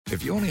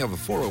If you only have a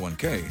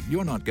 401k,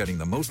 you're not getting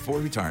the most for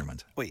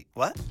retirement. Wait,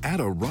 what? Add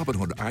a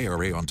Robinhood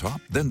IRA on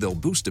top, then they'll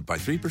boost it by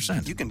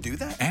 3%. You can do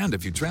that? And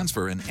if you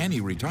transfer in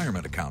any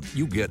retirement account,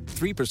 you get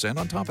 3%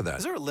 on top of that.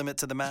 Is there a limit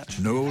to the match?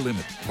 No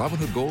limit.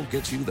 Robinhood Gold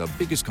gets you the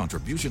biggest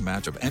contribution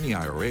match of any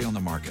IRA on the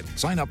market.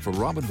 Sign up for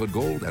Robinhood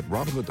Gold at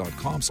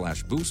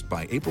Robinhood.com/boost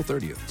by April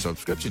 30th.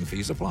 Subscription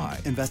fees apply.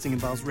 Investing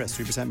involves risk.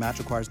 3% match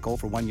requires gold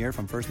for 1 year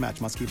from first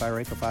match. Must keep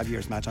IRA for 5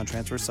 years. Match on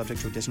transfers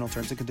subject to additional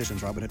terms and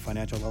conditions. Robinhood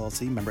Financial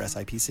LLC, member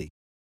SIPC.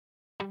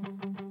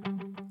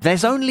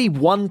 There's only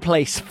one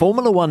place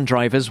Formula One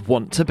drivers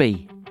want to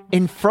be,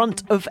 in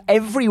front of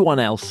everyone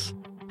else.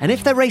 And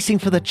if they're racing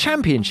for the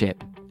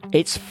championship,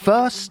 it's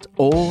first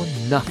or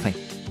nothing.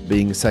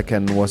 Being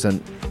second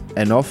wasn't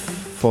enough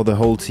for the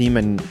whole team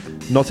and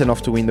not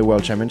enough to win the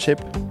World Championship.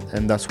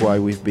 And that's why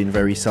we've been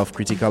very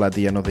self-critical at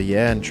the end of the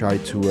year and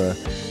tried to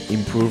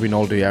improve in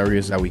all the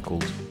areas that we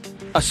could.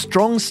 A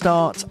strong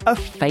start, a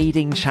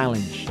fading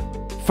challenge.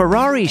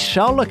 Ferrari's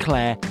Charles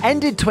Leclerc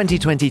ended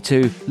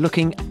 2022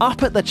 looking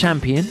up at the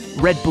champion,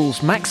 Red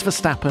Bull's Max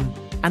Verstappen,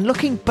 and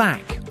looking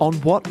back on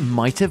what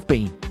might have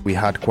been. We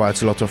had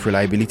quite a lot of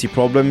reliability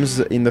problems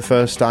in the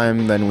first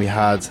time, then we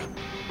had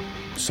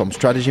some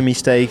strategy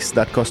mistakes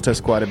that cost us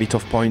quite a bit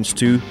of points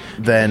too.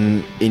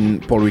 Then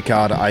in Paul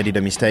Ricard, I did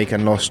a mistake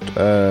and lost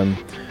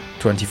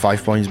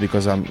 25 points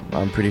because I'm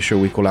pretty sure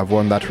we could have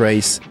won that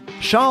race.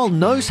 Charles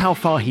knows how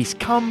far he's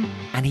come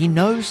and he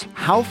knows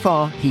how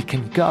far he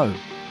can go.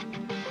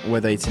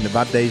 Whether it's in the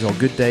bad days or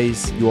good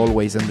days, you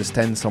always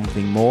understand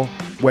something more.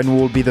 When we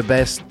will be the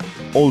best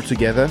all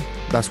together,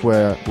 that's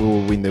where we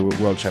will win the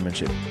World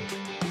Championship.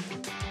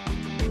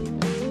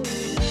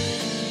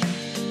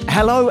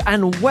 Hello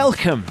and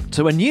welcome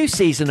to a new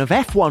season of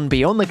F1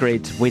 Beyond the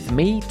Grid with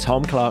me,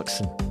 Tom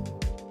Clarkson.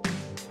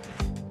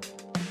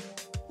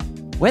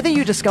 Whether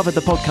you discovered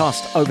the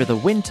podcast over the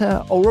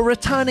winter or are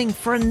returning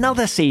for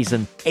another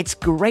season, it's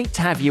great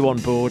to have you on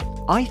board.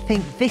 I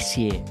think this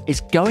year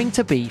is going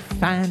to be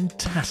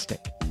fantastic.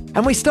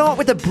 And we start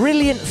with a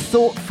brilliant,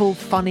 thoughtful,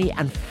 funny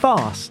and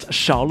fast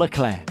Charles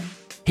Leclerc.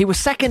 He was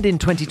second in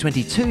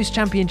 2022's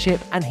championship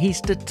and he's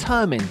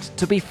determined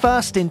to be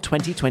first in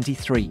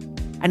 2023.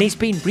 And he's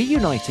been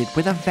reunited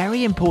with a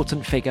very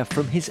important figure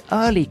from his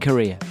early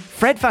career.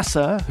 Fred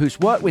Vasseur, who's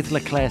worked with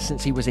Leclerc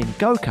since he was in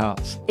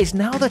go-karts, is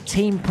now the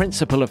team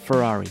principal of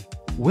Ferrari.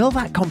 Will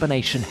that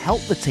combination help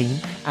the team,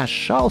 as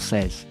Charles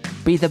says,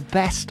 be the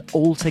best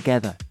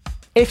altogether?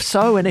 If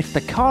so, and if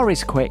the car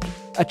is quick,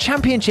 a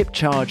championship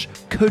charge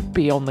could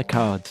be on the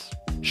cards.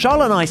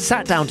 Charles and I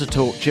sat down to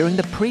talk during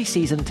the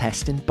pre-season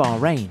test in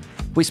Bahrain.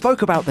 We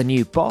spoke about the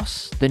new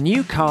boss, the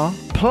new car,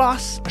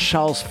 plus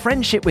Charles'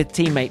 friendship with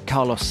teammate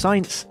Carlos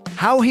Sainz,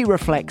 how he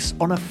reflects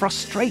on a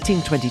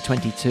frustrating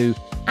 2022,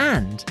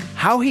 and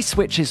how he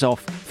switches off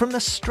from the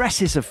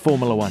stresses of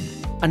Formula One.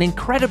 An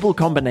incredible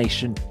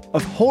combination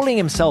of hauling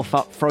himself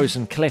up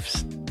frozen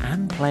cliffs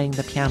and playing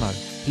the piano.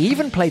 He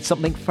even played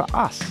something for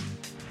us.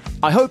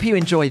 I hope you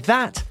enjoy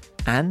that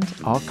and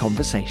our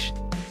conversation.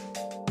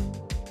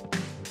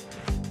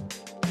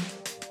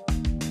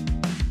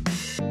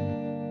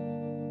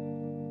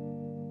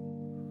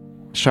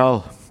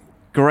 Charles,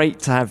 great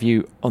to have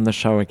you on the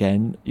show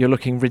again. You're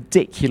looking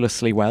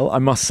ridiculously well, I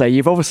must say.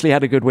 You've obviously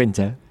had a good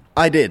winter.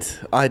 I did.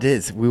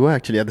 We were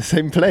actually at the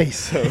same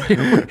place. So.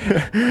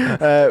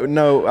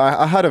 No,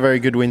 I had a very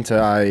good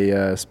winter.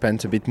 I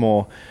spent a bit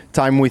more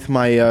time with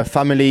my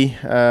family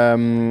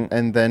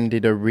and then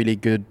did a really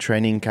good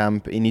training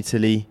camp in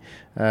Italy,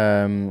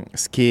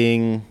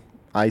 skiing,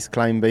 ice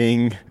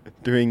climbing,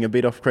 doing a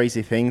bit of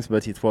crazy things,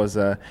 but it was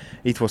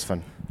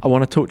fun. I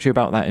want to talk to you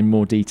about that in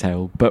more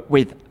detail, but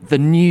with the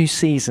new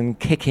season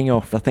kicking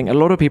off, I think a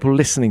lot of people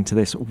listening to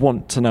this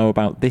want to know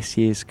about this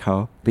year's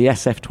car, the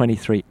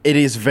SF23. It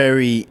is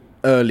very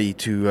early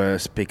to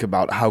speak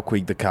about how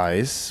quick the car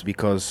is,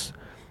 because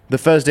the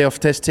first day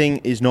of testing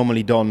is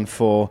normally done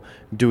for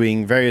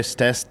doing various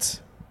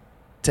tests,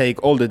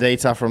 take all the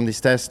data from this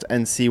test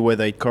and see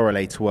whether it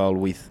correlates well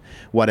with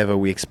whatever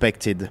we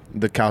expected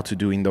the car to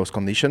do in those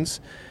conditions.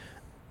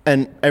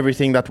 And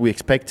everything that we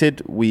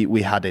expected,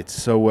 we had it.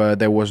 So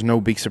there was no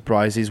big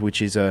surprises,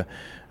 which means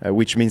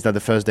that the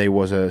first day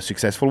was a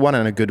successful one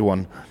and a good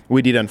one.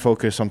 We didn't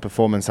focus on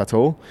performance at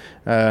all.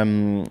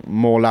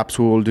 More laps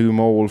we will do,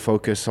 more we'll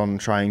focus on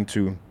trying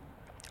to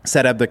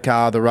set up the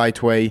car the right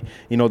way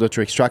in order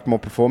to extract more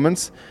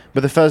performance.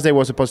 But the first day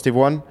was a positive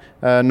one.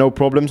 No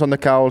problems on the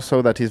car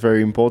also, that is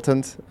very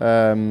important.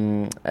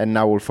 And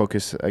now we'll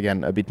focus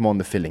again a bit more on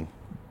the filling.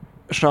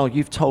 Charles,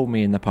 you've told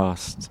me in the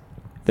past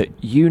that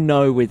you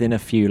know within a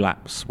few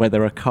laps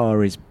whether a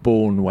car is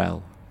born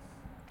well.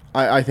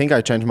 I think I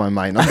changed my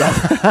mind on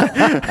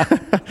that.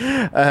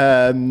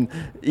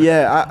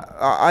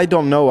 I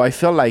don't know. I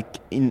feel like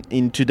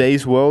in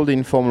today's world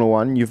in Formula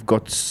One, you've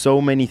got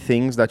so many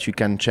things that you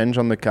can change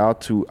on the car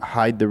to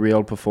hide the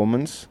real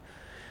performance.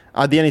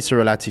 At the end, it's a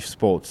relative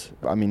sport.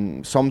 I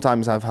mean,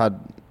 sometimes I've had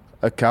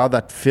a car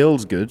that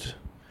feels good,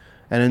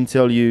 And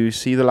until you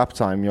see the lap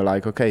time, you're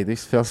like, okay,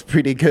 this feels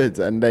pretty good.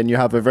 And then you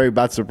have a very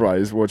bad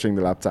surprise watching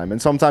the lap time.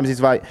 And sometimes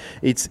it's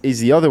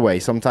the other way.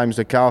 Sometimes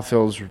the car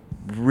feels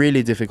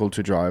really difficult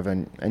to drive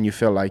and you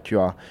feel like you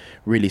are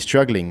really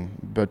struggling.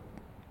 But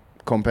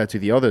compared to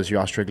the others, you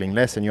are struggling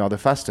less and you are the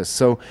fastest.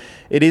 So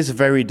it is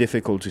very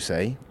difficult to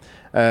say.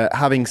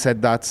 Having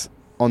said that,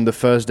 on the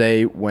first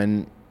day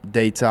when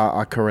data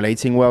are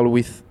correlating well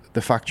with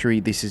the factory,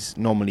 this is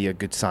normally a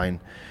good sign.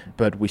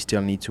 But we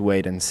still need to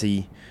wait and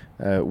see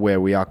where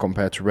we are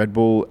compared to Red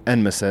Bull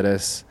and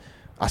Mercedes.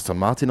 Aston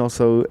Martin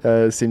also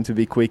seemed to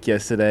be quick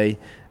yesterday.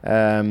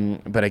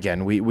 But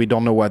again, we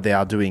don't know what they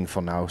are doing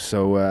for now.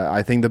 So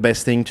I think the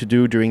best thing to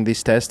do during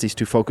this test is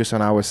to focus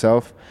on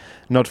ourselves,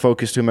 not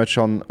focus too much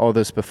on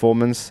others'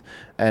 performance.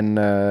 And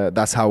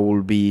that's how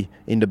we'll be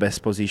in the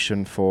best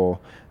position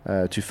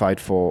to fight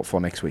for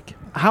next week.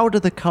 How do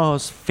the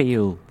cars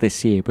feel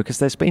this year? Because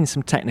there's been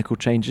some technical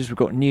changes. We've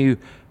got new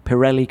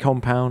Pirelli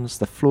compounds.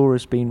 The floor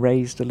has been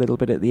raised a little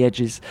bit at the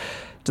edges.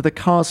 Do the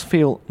cars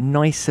feel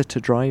nicer to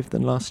drive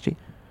than last year?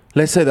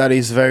 Let's say that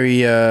is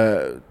very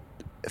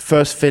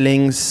first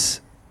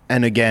feelings.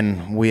 And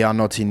again, we are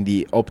not in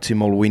the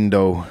optimal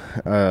window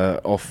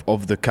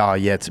of the car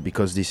yet,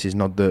 because this is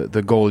not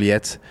the goal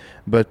yet.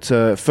 But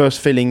first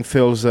feeling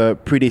feels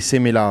pretty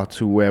similar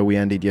to where we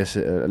ended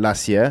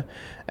last year.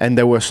 And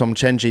there were some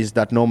changes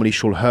that normally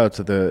should hurt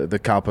the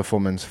car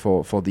performance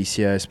for this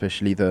year,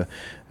 especially the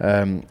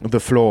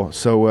floor.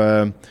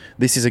 So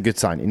this is a good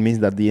sign. It means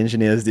that the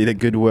engineers did a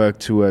good work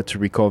to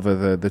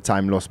recover the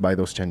time lost by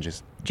those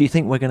changes. Do you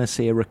think we're going to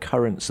see a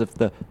recurrence of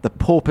the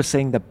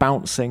porpoising, the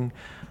bouncing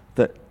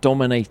that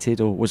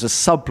dominated, or was a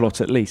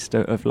subplot at least,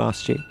 of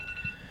last year?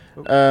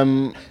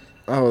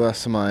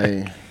 That's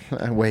my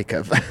wake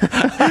up.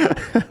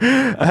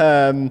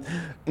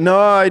 No,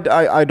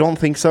 I don't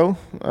think so.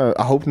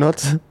 I hope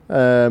not.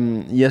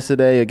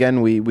 Yesterday,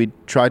 again, we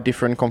tried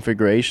different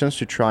configurations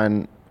to try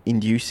and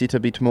induce it a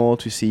bit more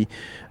to see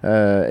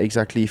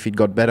exactly if it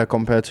got better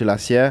compared to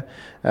last year.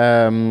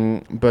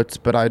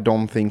 But I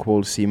don't think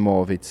we'll see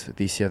more of it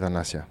this year than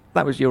last year.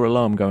 That was your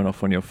alarm going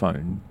off on your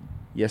phone?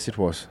 Yes, it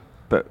was.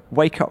 But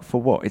wake up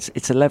for what? It's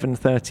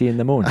 11:30 in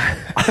the morning.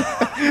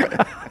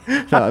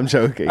 No, I'm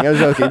joking.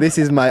 This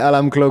is my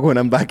alarm clock when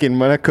I'm back in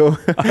Monaco.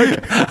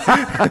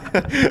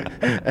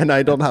 And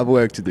I don't have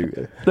work to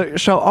do. Look,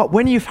 Charles,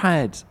 when you've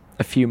had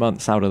a few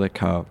months out of the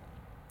car,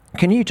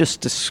 can you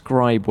just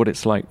describe what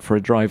it's like for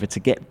a driver to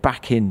get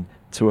back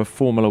into a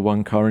Formula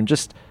One car, and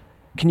just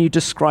can you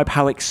describe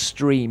how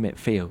extreme it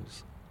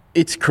feels?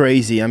 It's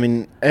crazy. I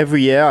mean,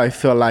 every year I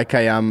feel like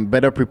I am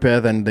better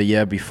prepared than the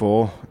year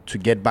before to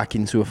get back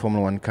into a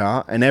Formula One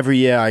car. And every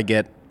year I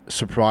get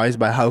surprised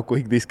by how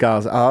quick these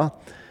cars are.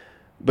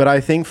 But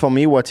I think for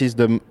me, what is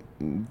the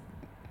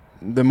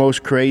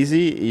most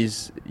crazy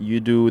is you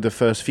do the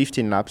first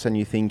 15 laps and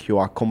you think you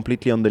are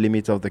completely on the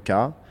limit of the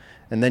car.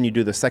 And then you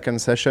do the second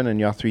session and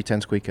you are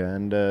 3/10 quicker.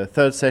 And the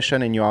third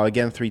session and you are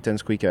again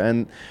 3/10 quicker.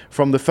 And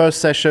from the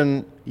first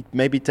session, it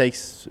maybe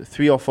takes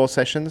 3 or 4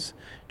 sessions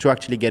to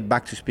actually get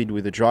back to speed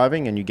with the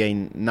driving, and you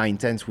gain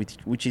 9/10,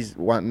 which is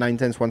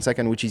 9/10, 1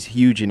 second, which is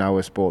huge in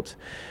our sport.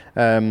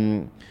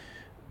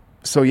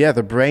 So yeah,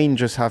 the brain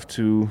just have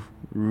to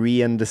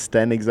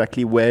re-understand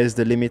exactly where's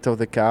the limit of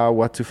the car,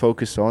 what to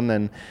focus on,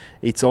 and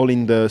it's all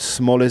in the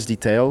smallest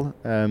detail,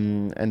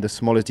 and the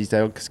smallest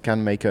details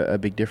can make a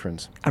big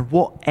difference. And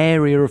what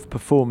area of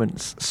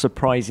performance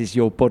surprises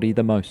your body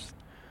the most?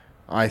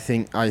 I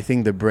think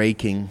the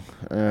braking.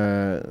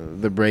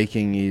 The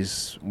braking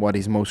is what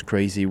is most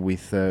crazy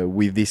with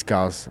these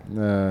cars.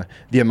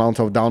 The amount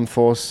of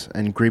downforce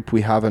and grip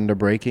we have under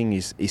braking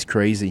is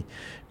crazy.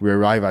 We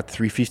arrive at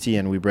 350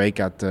 and we brake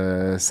at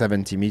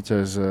 70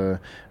 meters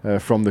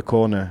from the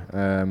corner.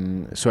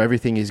 So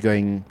everything is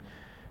going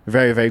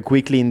very, very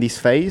quickly in this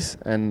phase,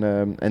 and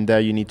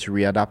there you need to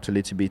readapt a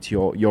little bit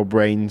your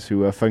brain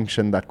to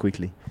function that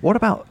quickly. What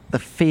about the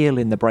feel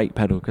in the brake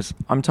pedal? Because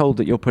I'm told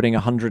that you're putting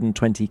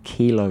 120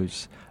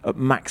 kilos at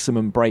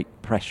maximum brake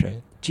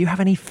pressure. Do you have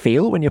any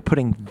feel when you're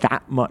putting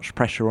that much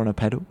pressure on a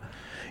pedal?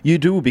 You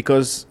do,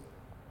 because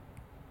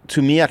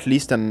to me at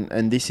least, and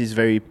this is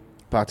very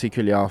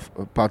particular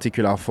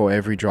for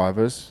every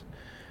drivers,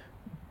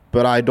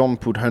 but I don't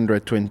put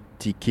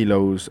 120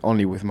 kilos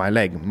only with my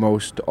leg.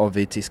 Most of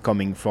it is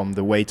coming from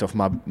the weight of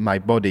my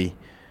body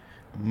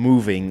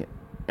moving,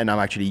 and I'm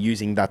actually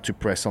using that to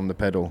press on the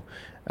pedal,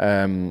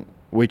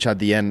 which at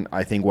the end,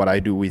 I think what I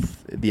do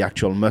with the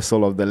actual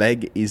muscle of the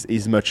leg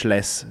is much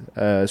less,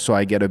 so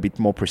I get a bit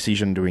more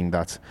precision doing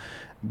that.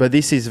 But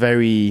this is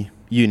very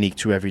unique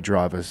to every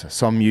driver.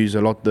 Some use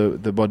a lot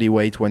the body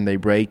weight when they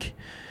brake.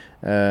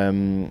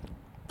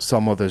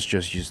 Some others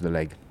just use the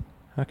leg.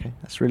 Okay,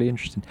 that's really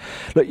interesting.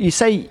 Look, you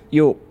say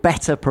you're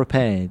better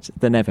prepared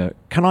than ever.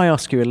 Can I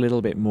ask you a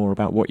little bit more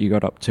about what you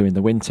got up to in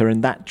the winter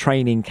and that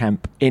training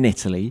camp in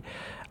Italy?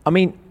 I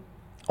mean,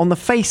 on the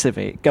face of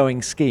it,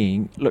 going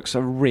skiing looks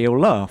a real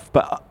laugh,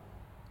 but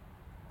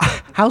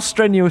how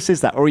strenuous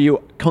is that? Or are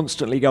you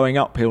constantly going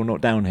uphill,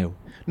 not downhill?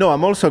 No,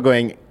 I'm also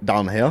going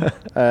downhill.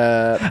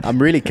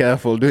 I'm really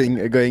careful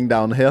going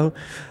downhill.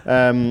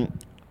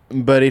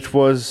 But it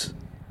was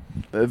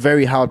a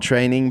very hard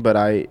training, but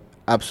I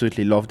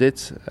absolutely loved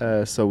it.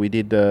 So we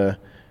did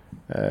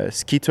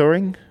ski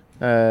touring.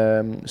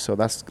 So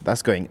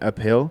that's going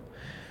uphill.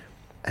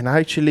 And I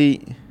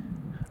actually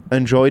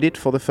enjoyed it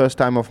for the first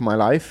time of my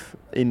life.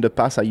 In the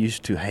past, I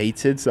used to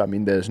hate it. I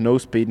mean, there's no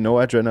speed, no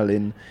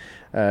adrenaline.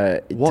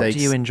 What do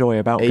you enjoy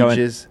about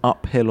ages. going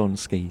uphill on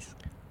skis?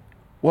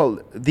 Well,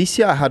 this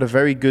year I had a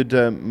very good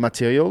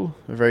material,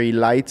 very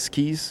light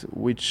skis,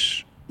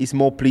 which is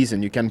more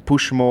pleasant. You can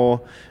push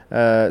more.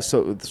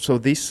 So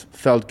this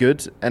felt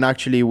good. And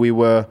actually, we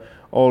were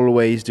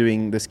always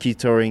doing the ski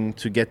touring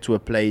to get to a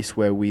place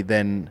where we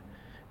then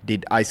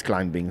did ice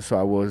climbing. So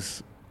I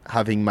was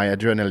having my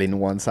adrenaline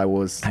once I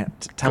was Tell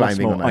us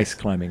climbing more on ice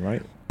climbing,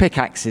 right?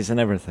 Pickaxes and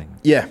everything.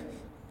 Yeah.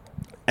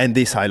 And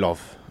this I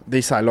love.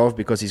 This I love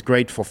because it's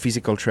great for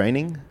physical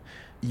training.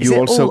 Is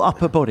it all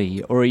upper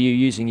body, or are you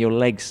using your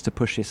legs to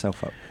push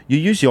yourself up? You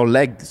use your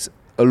legs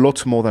a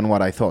lot more than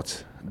what I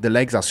thought. The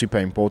legs are super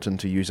important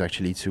to use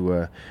actually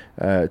to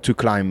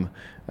climb.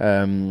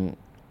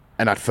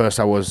 And at first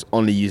I was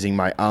only using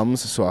my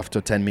arms, so after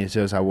 10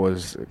 meters I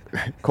was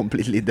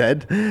completely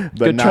dead. But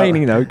good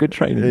training though, good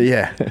training.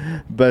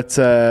 Yeah, but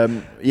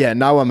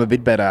now I'm a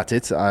bit better at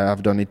it.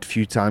 I've done it a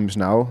few times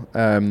now,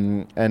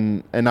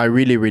 and I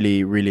really,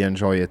 really, really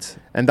enjoy it.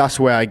 And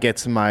that's where I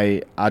get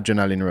my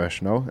adrenaline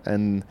rush, no?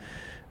 And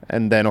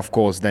then of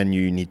course then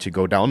you need to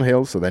go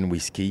downhill, so then we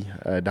ski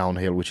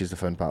downhill, which is the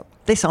fun part.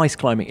 This ice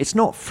climbing, it's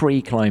not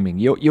free climbing.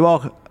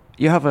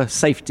 You have a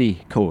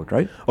safety cord,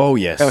 right? Oh,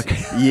 yes. Okay.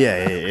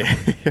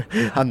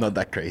 Yeah. I'm not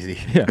that crazy.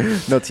 Yeah.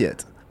 Not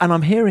yet. And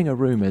I'm hearing a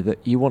rumour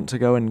that you want to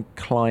go and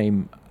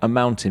climb a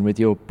mountain with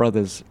your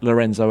brothers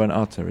Lorenzo and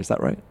Arthur. Is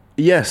that right?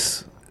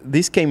 Yes.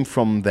 This came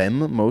from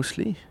them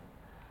mostly,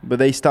 but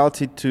they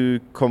started to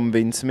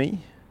convince me.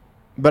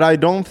 But I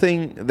don't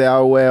think they are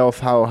aware of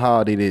how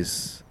hard it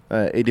is.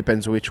 It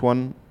depends which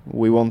one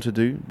we want to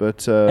do.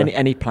 But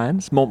any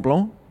plans? Mont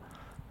Blanc?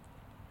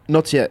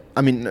 Not yet.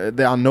 I mean,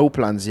 there are no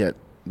plans yet.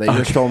 They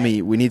just told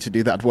me we need to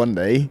do that one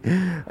day,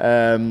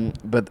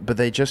 but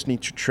they just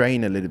need to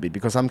train a little bit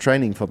because I'm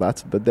training for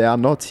that, but they are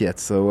not yet.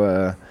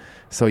 So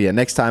yeah,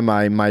 next time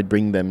I might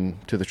bring them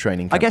to the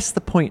training camp. I guess the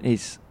point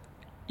is,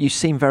 you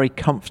seem very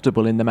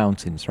comfortable in the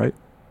mountains, right?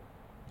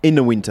 In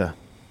the winter.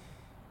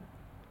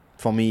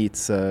 For me,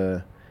 it's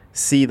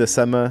sea the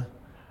summer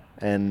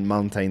and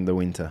mountain the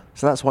winter.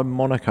 So that's why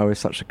Monaco is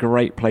such a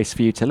great place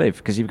for you to live,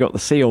 because you've got the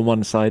sea on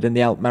one side and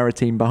the Alpes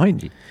Maritimes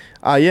behind you.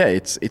 Yeah,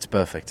 it's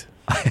perfect.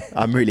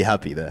 I'm really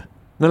happy there.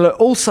 Now, look,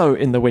 also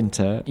in the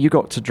winter, you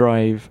got to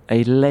drive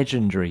a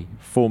legendary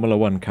Formula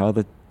One car,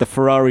 the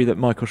Ferrari that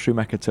Michael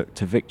Schumacher took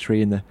to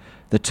victory in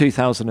the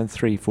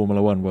 2003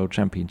 Formula One World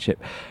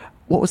Championship.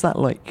 What was that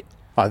like?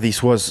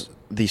 This was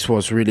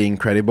really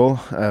incredible.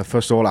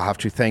 First of all, I have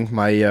to thank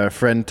my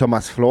friend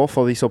Thomas Floor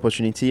for this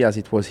opportunity, as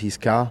it was his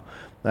car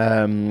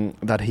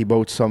that he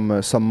bought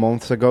some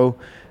months ago.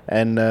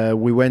 And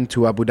we went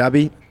to Abu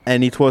Dhabi,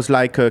 and it was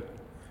like a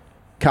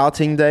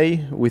karting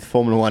day with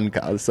Formula One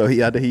cars. So he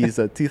had his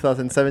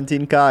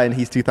 2017 car and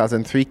his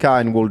 2003 car,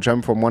 and we'll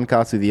jump from one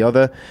car to the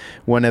other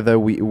whenever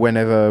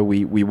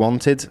we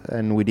wanted,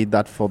 and we did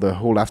that for the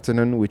whole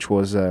afternoon, which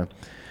was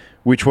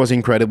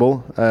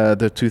incredible.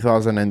 The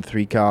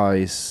 2003 car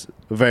is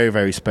very,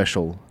 very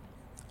special.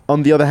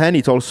 On the other hand,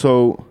 it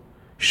also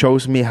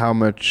shows me how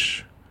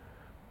much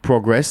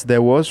progress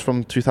there was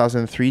from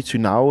 2003 to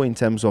now in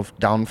terms of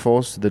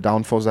downforce. The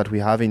downforce that we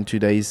have in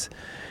today's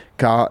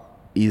car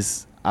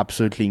is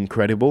absolutely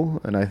incredible,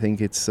 and I think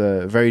it's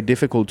very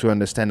difficult to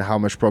understand how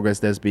much progress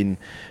there's been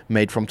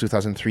made from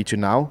 2003 to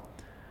now.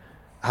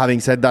 Having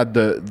said that,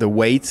 the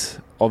weight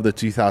of the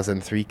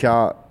 2003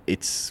 car,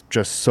 it's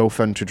just so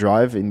fun to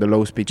drive in the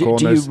low speed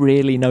corners. Do you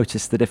really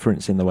notice the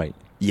difference in the weight?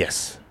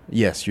 Yes,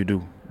 you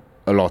do.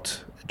 A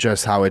lot.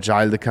 Just how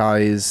agile the car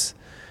is,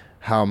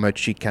 how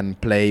much you can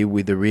play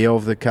with the rear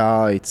of the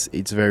car.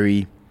 It's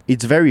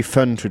very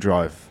fun to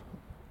drive.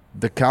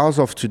 The cars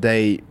of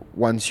today,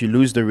 once you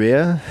lose the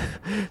rear,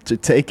 to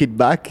take it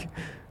back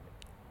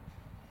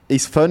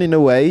is fun in a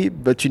way,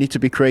 but you need to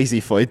be crazy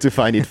for it to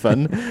find it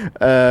fun.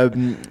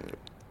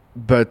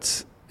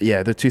 But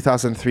yeah, the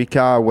 2003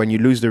 car, when you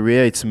lose the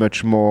rear, it's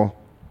much more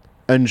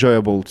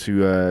enjoyable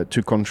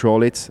to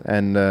control it,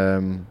 and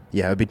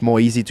a bit more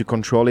easy to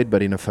control it,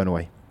 but in a fun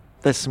way.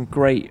 There's some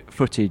great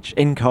footage,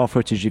 in-car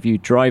footage of you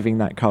driving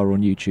that car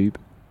on YouTube.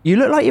 You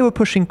look like you were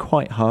pushing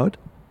quite hard.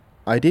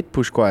 I did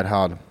push quite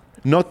hard.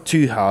 Not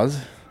too hard,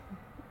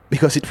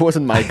 because it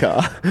wasn't my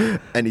car,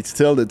 and it's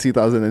still the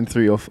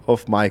 2003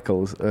 of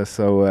Michael's.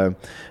 So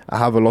I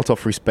have a lot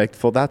of respect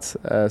for that.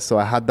 So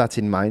I had that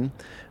in mind.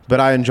 But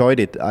I enjoyed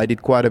it. I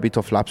did quite a bit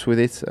of laps with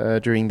it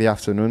during the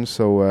afternoon,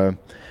 so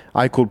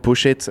I could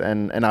push it.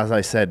 And as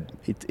I said,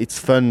 it's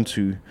fun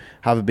to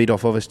have a bit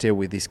of oversteer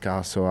with this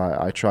car, so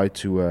I tried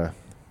to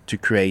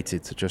create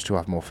it just to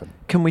have more fun.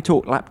 Can we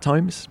talk lap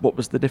times? What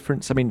was the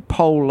difference? I mean,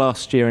 pole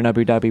last year in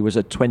Abu Dhabi was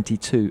at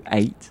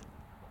 22.8.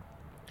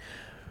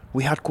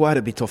 We had quite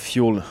a bit of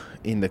fuel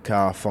in the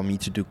car for me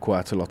to do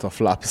quite a lot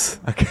of laps.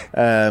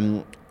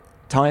 Okay.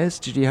 Tyres?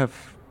 Did you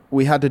have?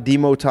 We had the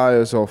demo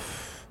tires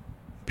of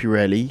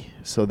Pirelli,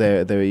 so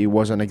it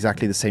wasn't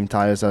exactly the same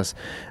tires as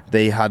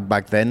they had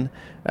back then.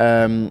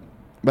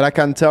 But I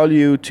can tell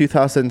you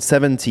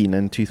 2017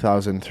 and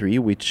 2003,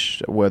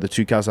 which were the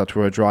two cars that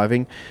we were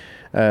driving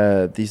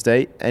this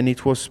day, and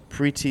it was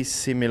pretty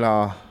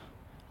similar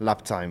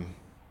lap time,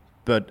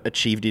 but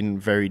achieved in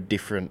very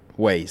different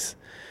ways.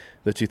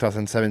 The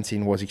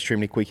 2017 was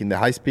extremely quick in the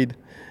high speed,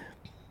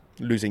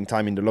 losing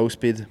time in the low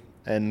speed,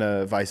 and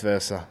vice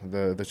versa.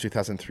 The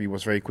 2003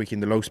 was very quick in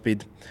the low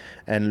speed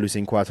and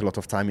losing quite a lot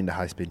of time in the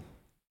high speed.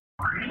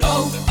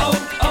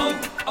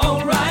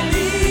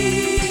 O'Reilly!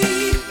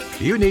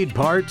 You need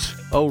parts?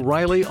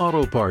 O'Reilly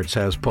Auto Parts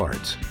has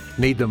parts.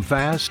 Need them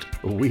fast?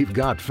 We've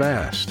got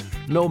fast.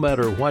 No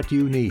matter what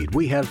you need,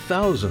 we have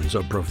thousands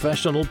of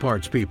professional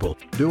parts people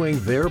doing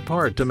their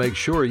part to make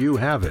sure you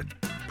have it.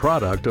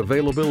 Product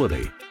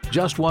availability.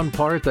 Just one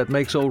part that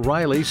makes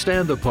O'Reilly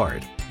stand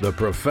apart. The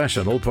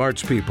professional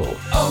parts people.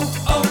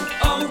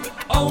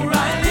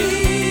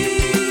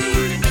 O'Reilly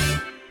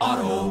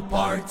Auto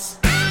Parts.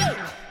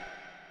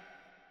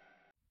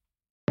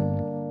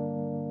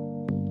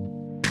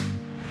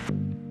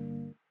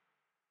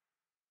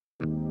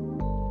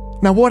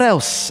 Now, what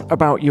else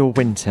about your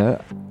winter?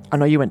 I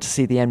know you went to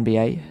see the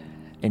NBA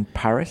in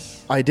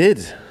Paris. I did.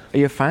 Are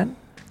you a fan?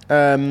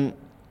 A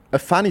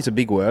fan is a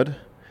big word.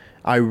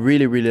 I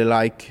really, really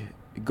like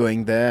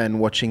going there and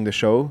watching the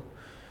show,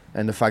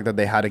 and the fact that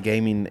they had a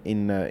game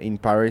in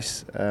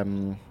Paris.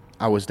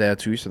 I was there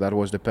too, so that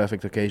was the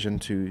perfect occasion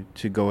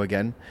to go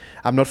again.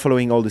 I'm not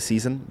following all the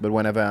season, but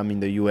whenever I'm in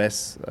the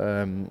US,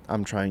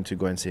 I'm trying to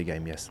go and see a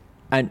game, yes.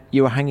 And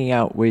you were hanging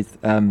out with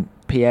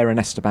Pierre and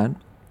Esteban?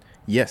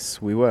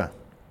 Yes, we were.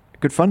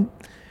 Good fun?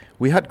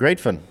 We had great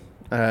fun.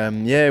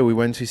 We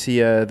went to see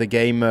the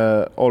game,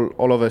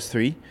 all of us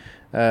three.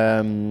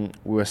 We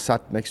were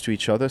sat next to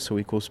each other, so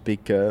we could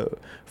speak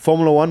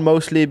Formula One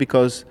mostly,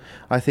 because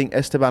I think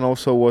Esteban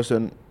also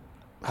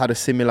had a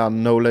similar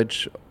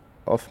knowledge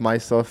of my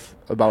stuff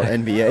about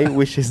NBA,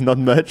 which is not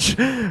much.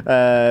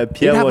 Pierre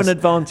He'd have an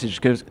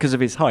advantage because of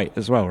his height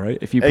as well, right?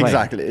 If you play.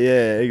 Exactly,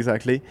 yeah,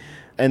 exactly.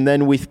 And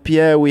then with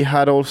Pierre, we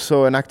had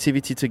also an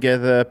activity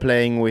together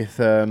playing with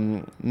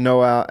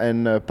Noah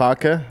and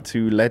Parker,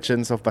 two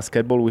legends of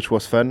basketball, which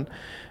was fun.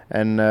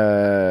 And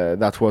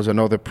that was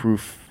another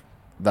proof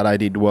that I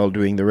did well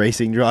doing the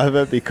racing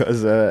driver,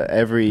 because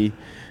every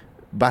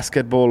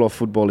basketball or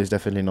football is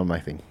definitely not my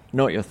thing.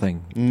 Not your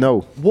thing?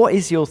 No. What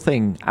is your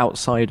thing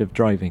outside of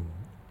driving?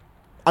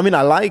 I mean,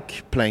 I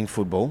like playing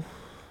football,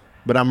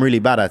 but I'm really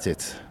bad at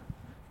it.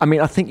 I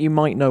mean, I think you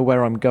might know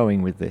where I'm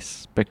going with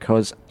this,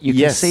 because you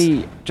can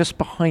see just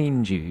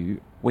behind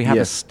you, we have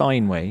a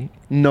Steinway.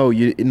 No,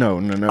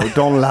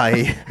 don't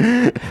lie.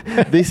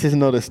 This is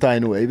not a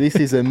Steinway. This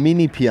is a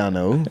mini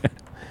piano.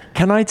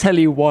 Can I tell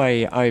you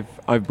why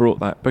I've brought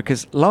that?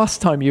 Because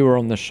last time you were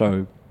on the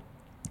show,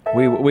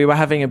 we were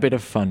having a bit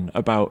of fun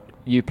about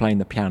you playing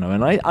the piano.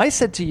 And I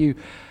said to you,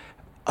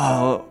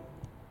 oh,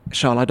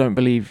 Charles, I don't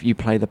believe you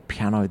play the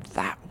piano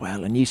that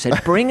well. And you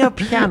said, bring a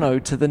piano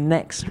to the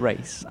next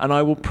race and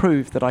I will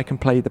prove that I can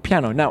play the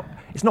piano. Now,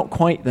 it's not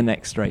quite the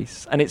next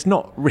race, and it's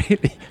not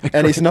really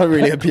it's not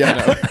really a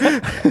piano.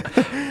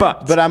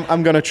 but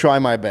I'm going to try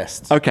my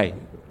best. Okay,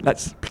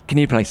 can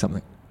you play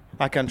something?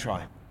 I can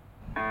try.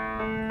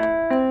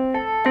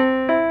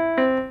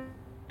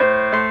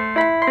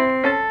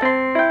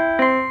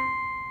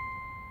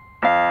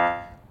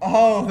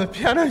 Oh, the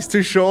piano is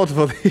too short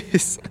for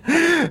this.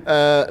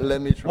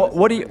 Let me try.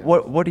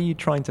 What are you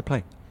trying to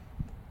play?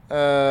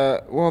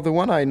 Well, the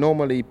one I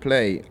normally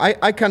play,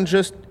 I can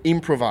just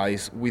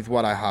improvise with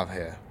what I have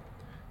here.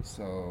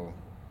 So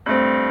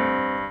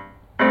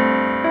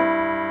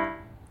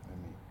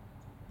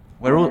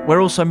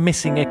we're also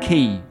missing a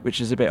key,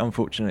 which is a bit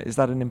unfortunate. Is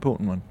that an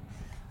important one?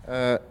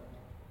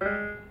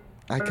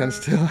 I can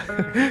still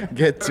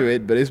get to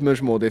it, but it's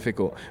much more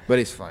difficult. But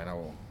it's fine. I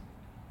will.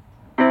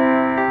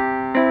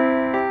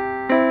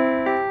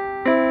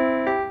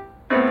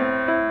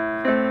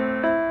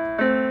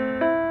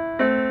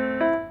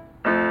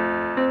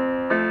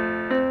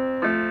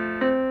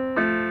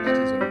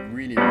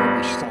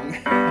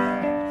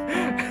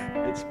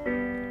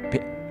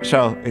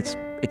 Charles,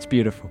 it's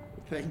beautiful.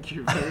 Thank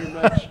you very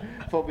much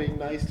for being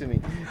nice to me.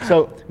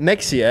 So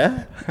next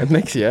year,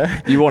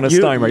 you want a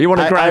Steinway, you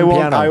want a grand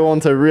piano. I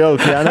want a real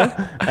piano,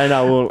 and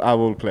I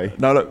will play.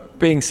 No, look,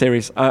 being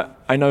serious,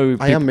 I know.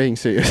 I am being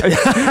serious.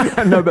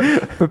 No,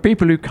 but for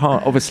people who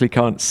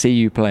can't see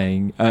you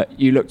playing,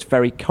 you looked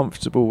very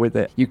comfortable with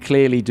it. You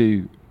clearly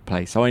do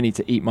play, so I need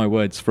to eat my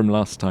words from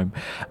last time.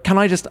 Can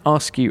I just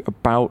ask you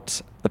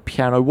about the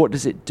piano? What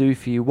does it do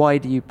for you? Why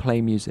do you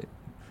play music?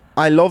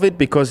 I love it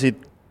because it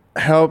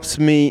helps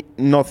me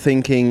not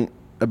thinking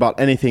about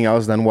anything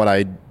else than what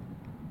I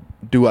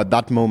do at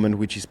that moment,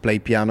 which is play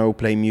piano,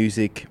 play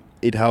music.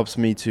 It helps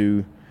me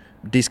to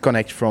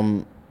disconnect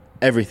from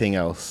everything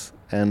else.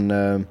 And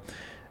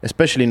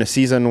especially in a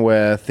season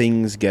where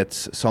things get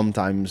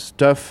sometimes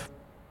tough,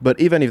 But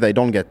even if they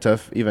don't get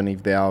tough, even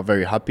if they are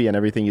very happy and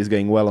everything is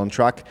going well on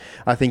track,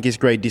 I think it's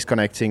great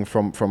disconnecting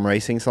from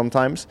racing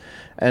sometimes.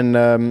 And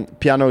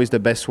piano is the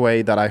best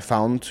way that I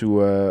found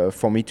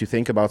for me to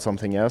think about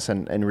something else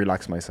and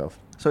relax myself.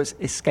 So it's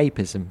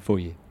escapism for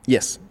you?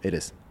 Yes, it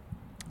is.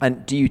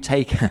 And do you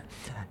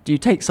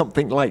take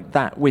something like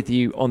that with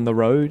you on the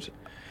road?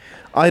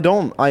 I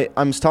don't.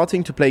 I'm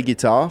starting to play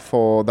guitar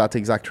for that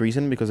exact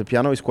reason, because the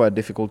piano is quite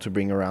difficult to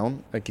bring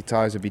around. A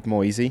guitar is a bit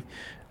more easy.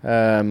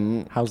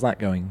 How's that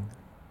going?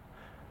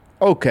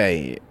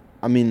 Okay.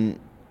 I mean,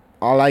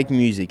 I like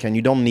music, and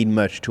you don't need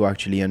much to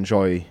actually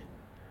enjoy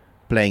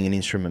playing an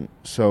instrument.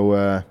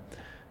 So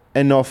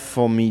enough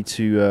for me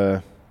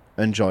to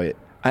enjoy it.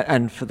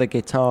 And for the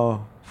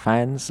guitar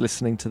fans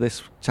listening to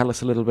this, tell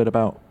us a little bit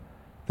about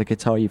the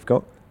guitar you've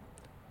got.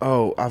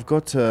 Oh, I've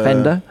got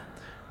Fender?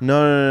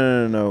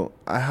 No.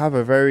 I have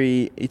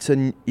a it's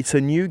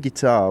a new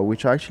guitar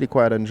which I actually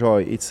quite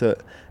enjoy. It's a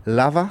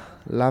Lava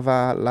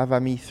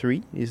Me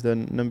 3 is the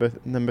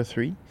number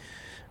 3,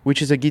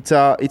 which is a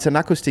guitar. It's an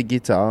acoustic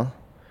guitar,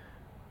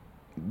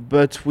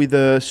 but with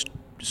a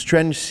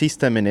strange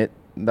system in it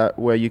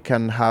where you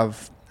can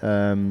have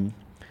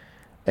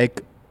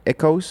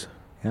echoes,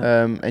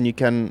 and you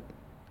can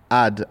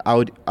add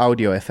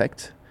audio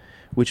effect,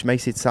 which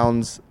makes it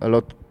sound a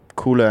lot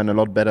cooler and a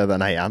lot better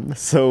than I am.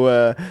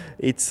 So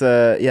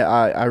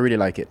I really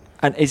like it.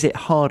 And is it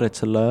harder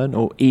to learn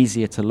or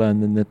easier to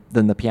learn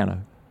than the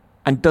piano?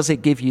 And does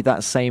it give you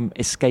that same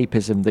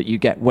escapism that you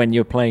get when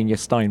you're playing your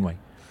Steinway?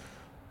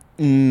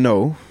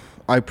 No,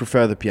 I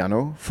prefer the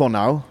piano for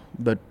now,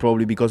 but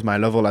probably because my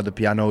level at the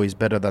piano is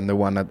better than the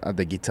one at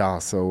the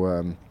guitar.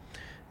 So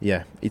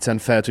it's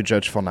unfair to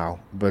judge for now,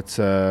 but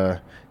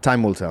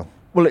time will tell.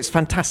 Well, it's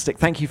fantastic.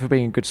 Thank you for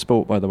being a good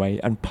sport, by the way,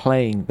 and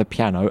playing the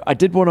piano. I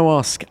did want to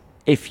ask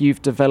if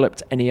you've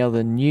developed any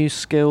other new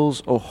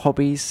skills or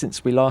hobbies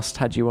since we last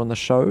had you on the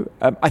show.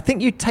 I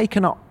think you'd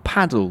taken up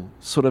paddle,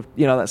 sort of,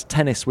 that's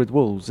tennis with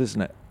wolves,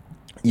 isn't it?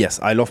 Yes,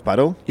 I love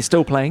paddle. You're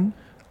still playing?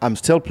 I'm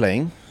still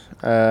playing,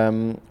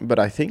 but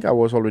I think I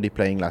was already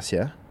playing last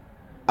year.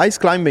 Ice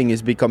climbing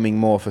is becoming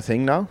more of a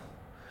thing now.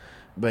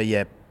 But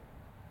yeah,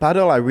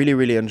 paddle, I really,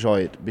 really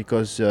enjoy it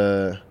because...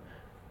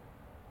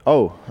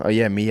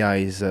 Mia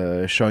is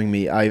showing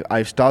me.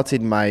 I've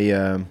started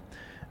my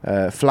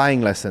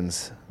flying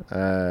lessons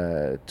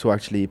to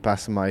actually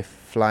pass my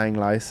flying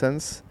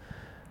license.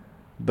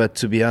 But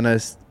to be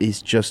honest,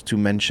 it's just to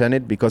mention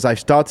it because I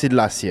started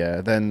last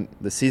year. Then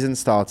the season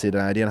started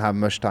and I didn't have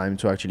much time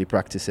to actually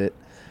practice it.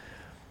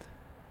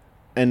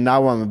 And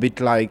now I'm a bit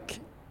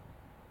like,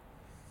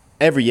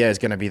 every year is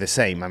going to be the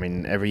same. I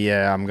mean, every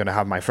year I'm going to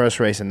have my first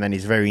race and then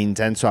it's very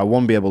intense, so I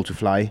won't be able to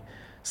fly.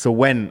 So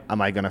when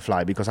am I going to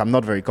fly? Because I'm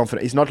not very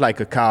confident. It's not like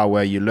a car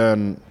where you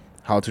learn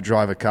how to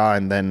drive a car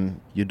and then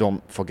you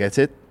don't forget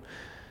it.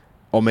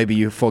 Or maybe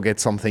you forget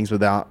some things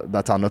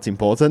that are not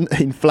important.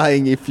 In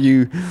flying, if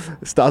you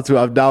start to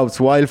have doubts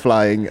while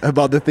flying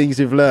about the things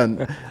you've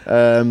learned,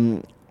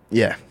 I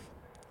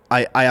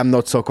am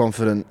not so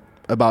confident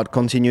about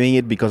continuing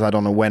it because I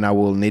don't know when I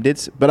will need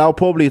it. But I'll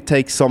probably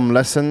take some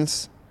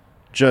lessons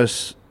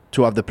just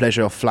to have the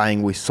pleasure of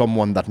flying with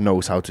someone that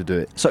knows how to do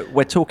it. So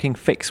we're talking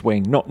fixed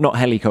wing, not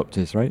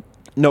helicopters, right?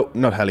 No,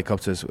 not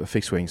helicopters,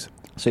 fixed wings.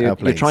 So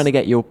you're trying to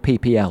get your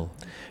PPL?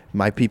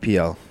 My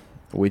PPL,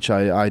 which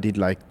I did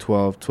like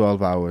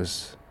 12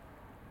 hours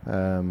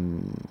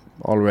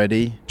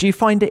already. Do you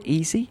find it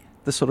easy,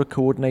 the sort of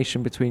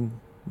coordination between...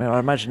 I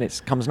imagine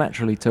it comes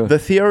naturally to... The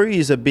theory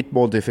is a bit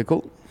more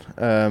difficult.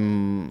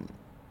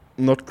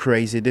 Not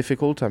crazy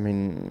difficult. I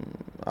mean,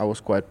 I was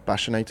quite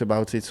passionate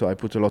about it, so I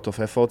put a lot of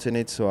effort in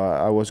it. So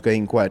I was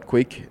going quite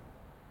quick.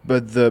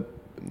 But the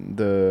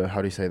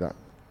how do you say that?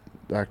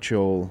 The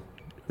actual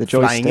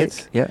flying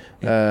it. Yeah.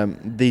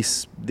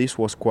 This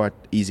was quite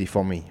easy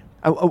for me.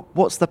 Oh,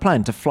 what's the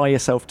plan? To fly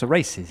yourself to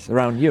races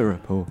around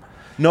Europe, or?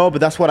 No,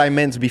 but that's what I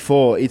meant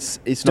before. It's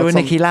do a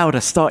Niki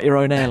Lauda, start your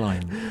own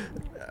airline.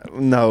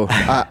 No,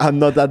 I'm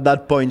not at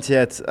that point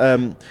yet.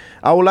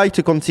 I would like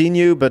to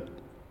continue, but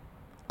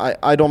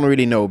I don't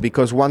really know,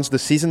 because once the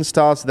season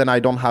starts, then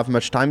I don't have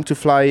much time to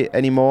fly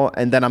anymore,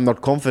 and then I'm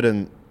not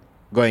confident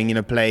going in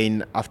a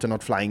plane after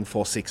not flying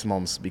for 6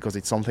 months, because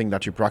it's something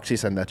that you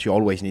practice and that you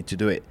always need to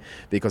do it.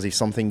 Because if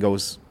something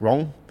goes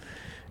wrong,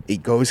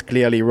 it goes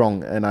clearly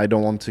wrong, and I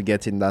don't want to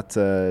get in that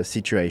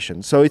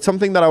situation. So it's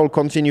something that I will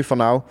continue for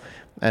now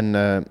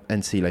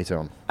and see later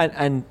on.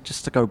 And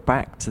just to go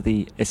back to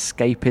the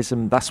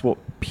escapism, that's what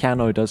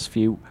piano does for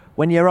you.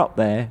 When you're up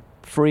there,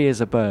 free as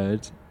a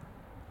bird,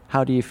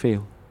 how do you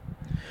feel?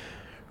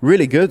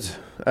 Really good.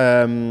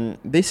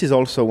 This is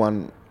also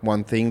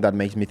one thing that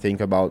makes me think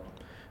about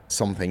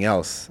something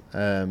else.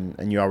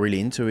 And you are really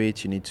into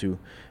it. You need to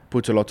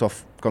put a lot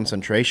of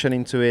concentration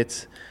into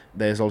it.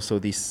 There's also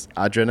this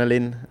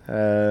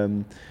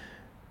adrenaline,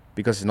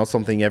 because it's not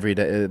something every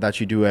day that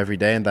you do every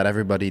day and that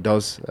everybody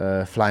does,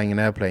 flying an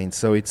airplane.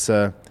 So it's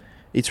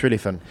really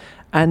fun.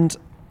 And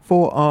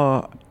for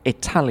our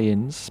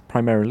Italians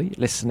primarily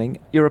listening,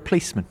 you're a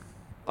policeman.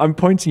 I'm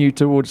pointing you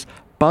towards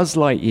Buzz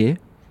Lightyear.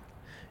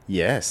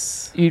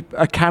 Yes.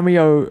 A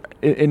cameo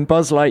in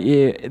Buzz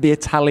Lightyear, the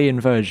Italian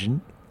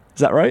version.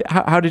 Is that right?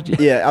 How did you?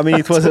 Yeah, I mean,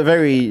 it was a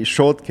very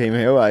short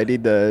cameo. I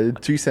did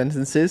 2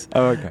 sentences.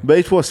 Oh, okay. But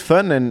it was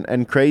fun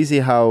and crazy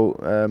how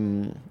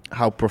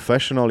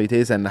professional it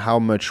is and how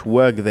much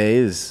work there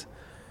is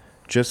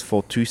just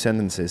for 2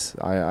 sentences.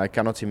 I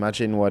cannot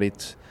imagine what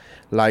it's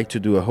like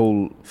to do a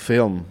whole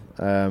film.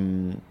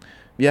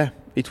 Yeah,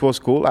 it was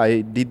cool.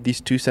 I did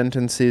these 2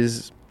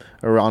 sentences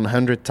around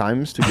 100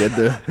 times to get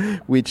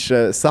which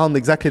sound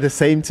exactly the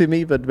same to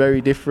me, but very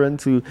different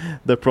to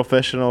the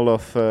professional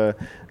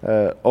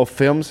of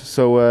films.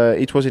 So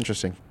it was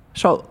interesting.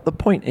 Charles, the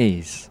point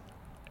is,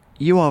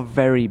 you are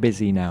very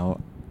busy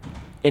now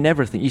in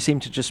everything. You seem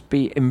to just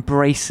be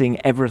embracing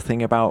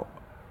everything about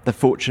the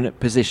fortunate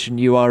position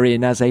you are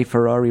in as a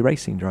Ferrari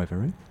racing driver,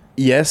 right?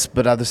 Yes,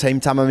 but at the same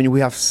time, I mean,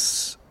 we have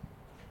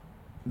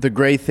the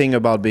great thing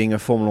about being a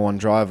Formula 1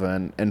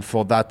 driver, and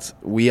for that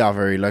we are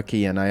very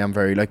lucky, and I am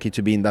very lucky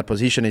to be in that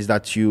position, is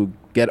that you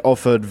get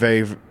offered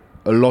a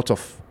lot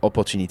of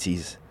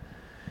opportunities.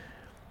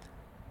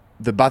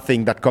 The bad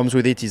thing that comes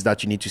with it is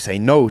that you need to say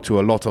no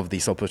to a lot of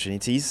these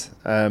opportunities.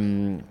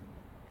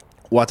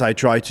 What I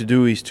try to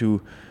do is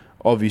to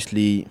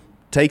obviously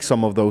take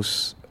some of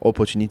those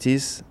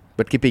opportunities,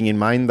 but keeping in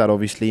mind that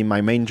obviously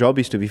my main job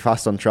is to be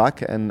fast on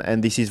track,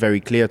 and this is very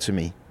clear to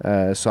me.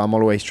 So I'm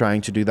always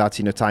trying to do that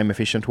in a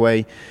time-efficient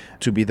way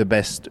to be the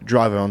best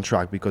driver on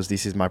track, because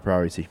this is my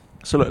priority.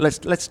 So look,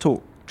 let's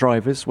talk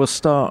drivers. We'll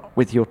start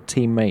with your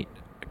teammate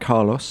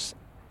Carlos.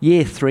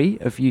 Year 3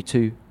 of you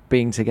two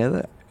being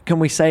together. Can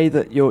we say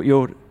that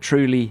you're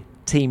truly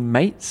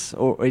teammates,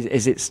 or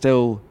is it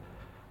still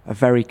a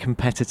very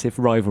competitive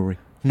rivalry?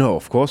 No,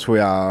 of course we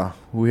are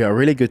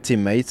really good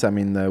teammates. I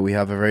mean, we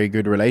have a very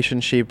good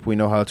relationship. We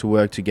know how to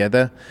work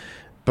together.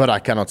 But I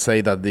cannot say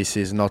that this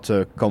is not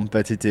a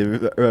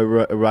competitive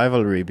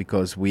rivalry,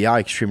 because we are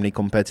extremely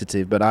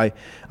competitive. But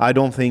I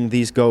don't think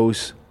this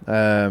goes.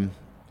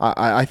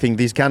 I think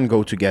these can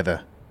go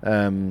together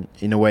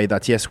in a way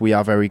that, yes, we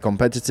are very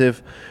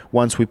competitive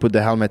once we put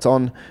the helmet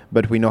on,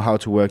 but we know how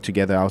to work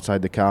together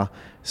outside the car.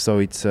 So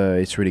it's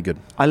really good.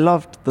 I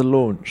loved the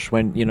launch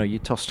when you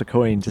tossed a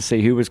coin to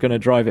see who was going to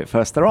drive it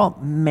first. There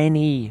aren't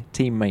many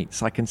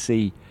teammates I can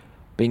see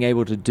being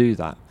able to do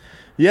that.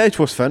 Yeah, it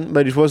was fun,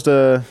 but it was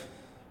the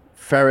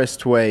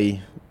fairest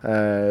way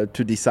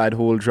to decide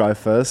who will drive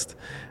first.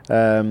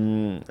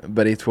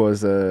 But it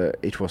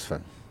was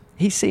fun.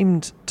 He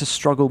seemed to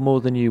struggle more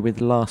than you with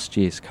last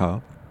year's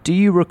car. Do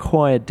you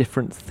require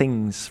different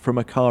things from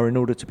a car in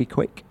order to be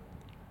quick?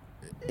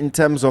 In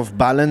terms of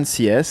balance,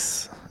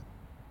 yes.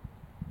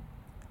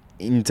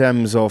 In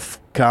terms of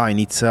car in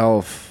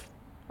itself,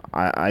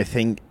 I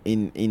think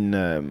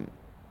in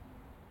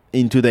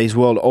today's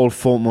world, all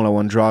Formula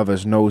 1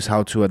 drivers knows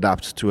how to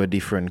adapt to a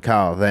different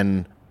car.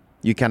 Then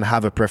you can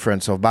have a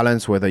preference of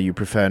balance, whether you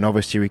prefer an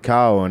oversteery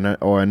car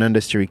or an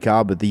understeery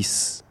car. But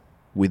this,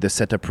 with the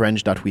setup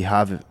range that we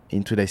have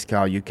in today's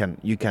car, you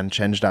can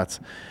change that.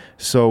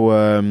 So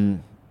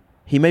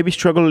he maybe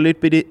struggled a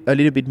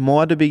little bit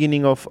more at the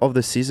beginning of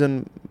the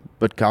season,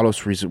 but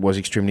Carlos was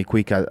extremely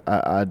quick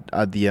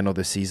at the end of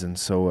the season.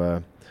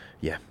 So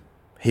yeah,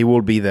 he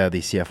will be there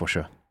this year for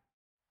sure.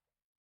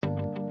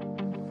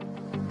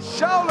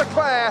 Charles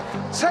Leclerc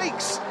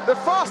takes the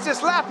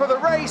fastest lap of the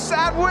race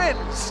and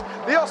wins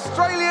the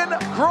Australian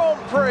Grand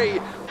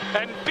Prix.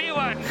 And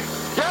B1.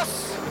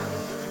 Yes!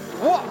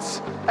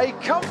 What a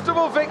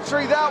comfortable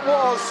victory that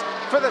was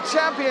for the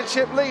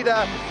championship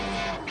leader.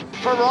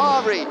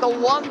 Ferrari, the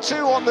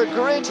 1-2 on the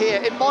grid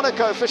here in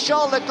Monaco for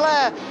Charles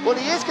Leclerc. Well,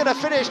 he is going to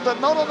finish,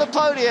 but not on the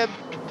podium.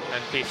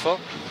 And P4.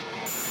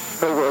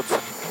 No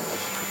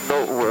words.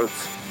 No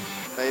words.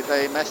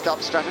 They messed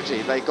up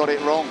strategy. They got it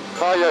wrong.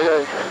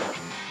 Aye.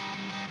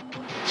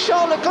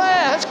 Charles Leclerc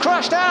has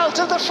crashed out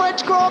of the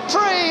French Grand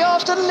Prix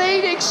after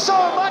leading so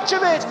much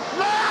of it.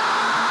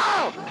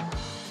 No!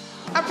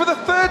 And for the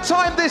 3rd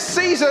time this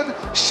season,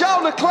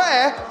 Charles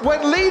Leclerc,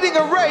 when leading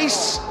a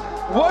race,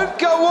 won't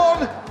go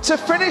on to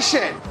finish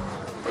it.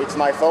 It's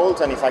my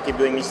fault, and if I keep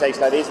doing mistakes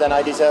like this, then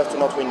I deserve to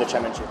not win the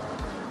championship.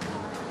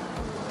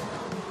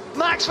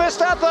 Max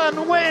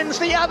Verstappen wins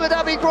the Abu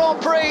Dhabi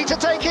Grand Prix to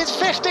take his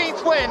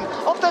 15th win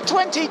of the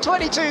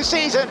 2022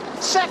 season.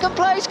 2nd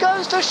place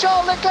goes to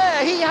Charles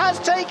Leclerc. He has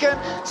taken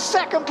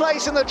 2nd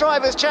place in the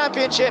Drivers'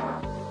 Championship.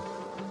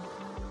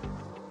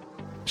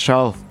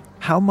 Charles,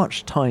 how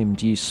much time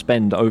do you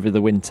spend over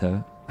the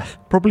winter?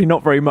 Probably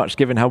not very much,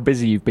 given how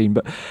busy you've been,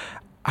 but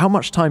how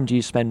much time do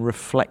you spend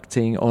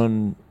reflecting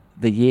on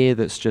the year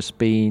that's just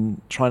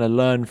been, trying to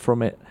learn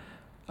from it,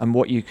 and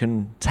what you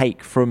can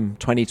take from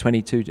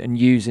 2022 and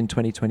use in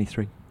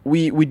 2023?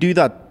 We do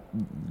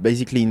that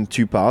basically in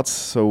 2 parts.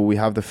 So we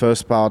have the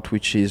first part,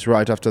 which is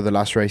right after the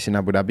last race in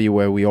Abu Dhabi,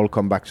 where we all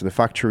come back to the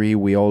factory.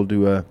 We all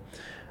do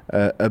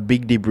a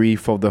big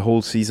debrief of the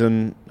whole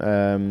season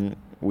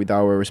with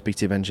our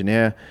respective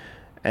engineer,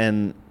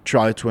 and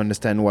try to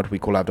understand what we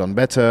could have done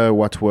better,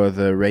 what were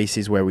the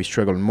races where we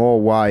struggled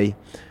more, why.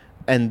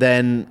 And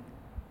then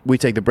we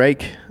take the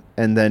break,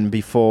 and then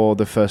before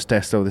the first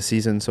test of the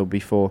season, so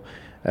before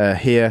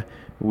Here,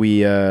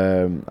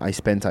 I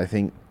spent, I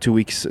think, 2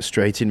 weeks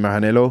straight in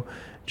Maranello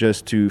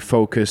just to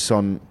focus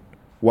on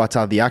what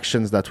are the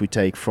actions that we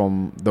take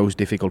from those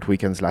difficult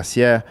weekends last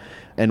year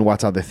and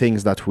what are the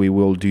things that we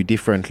will do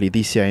differently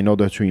this year in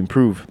order to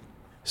improve.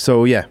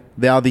 So yeah,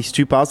 there are these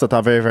two parts that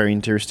are very, very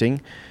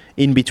interesting.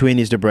 In between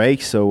is the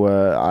break, so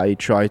I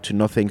try to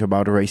not think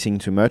about racing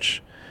too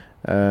much.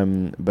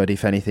 But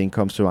if anything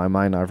comes to my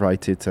mind, I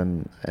write it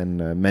and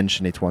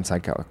mention it once I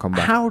come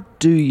back. How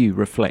do you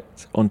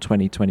reflect on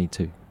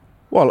 2022?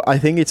 Well, I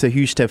think it's a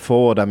huge step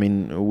forward. I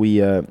mean,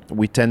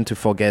 we tend to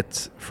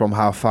forget from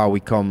how far we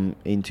come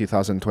in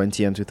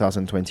 2020 and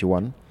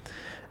 2021.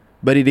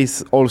 But it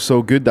is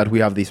also good that we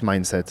have this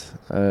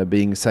mindset.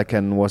 Being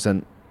second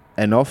wasn't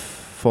enough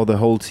for the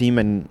whole team,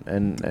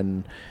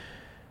 and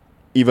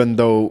even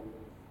though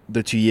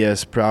the 2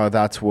 years prior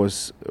that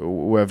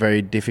were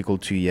very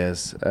difficult 2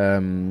 years.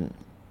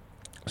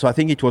 So I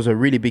think it was a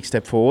really big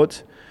step forward.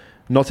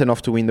 Not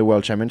enough to win the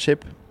World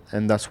Championship.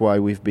 And that's why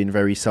we've been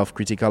very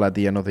self-critical at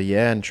the end of the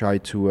year and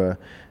tried to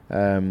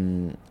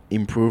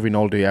improve in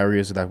all the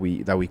areas that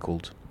we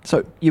could.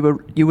 So you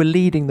were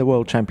leading the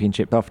World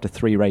Championship after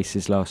 3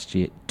 races last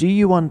year. Do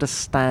you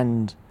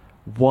understand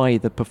why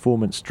the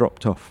performance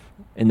dropped off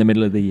in the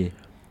middle of the year?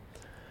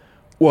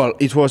 Well,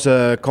 it was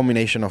a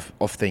combination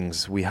of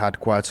things. We had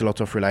quite a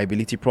lot of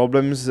reliability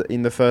problems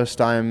in the first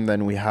time.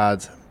 Then we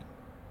had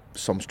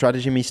some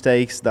strategy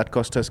mistakes that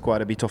cost us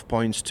quite a bit of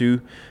points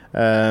too.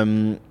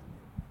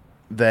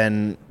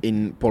 Then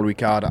in Paul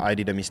Ricard, I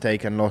did a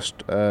mistake and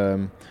lost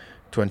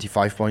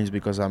 25 points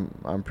because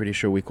I'm pretty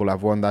sure we could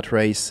have won that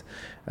race.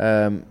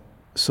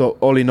 So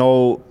all in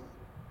all,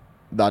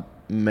 that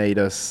made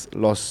us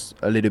lose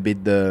a little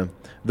bit the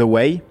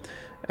way.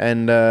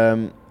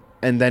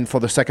 And then for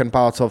the second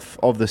part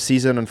of the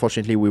season,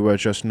 unfortunately, we were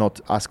just not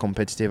as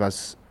competitive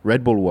as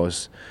Red Bull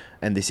was.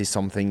 And this is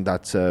something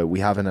that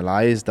we have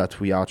analyzed, that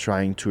we are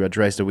trying to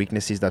address the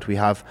weaknesses that we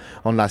have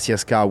on last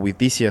year's car with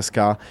this year's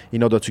car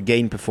in order to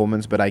gain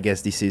performance. But I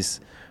guess this is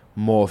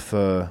more of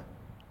a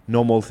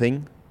normal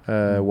thing.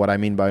 What I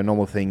mean by a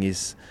normal thing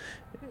is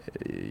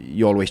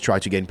you always try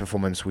to gain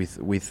performance with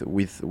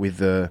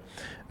the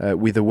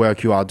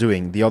work you are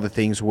doing. The other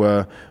things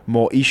were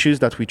more issues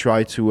that we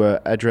try to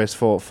address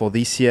for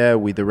this year,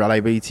 with the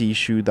reliability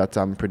issue that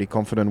I'm pretty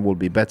confident will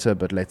be better,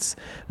 but let's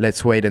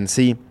wait and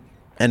see.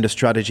 And the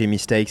strategy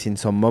mistakes in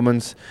some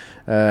moments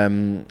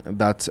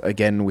that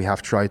again we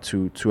have tried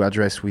to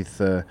address with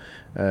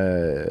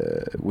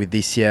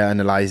this year,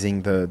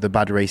 analyzing the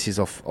bad races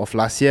of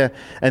last year,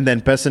 and then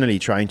personally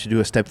trying to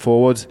do a step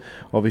forward.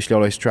 Obviously,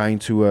 always trying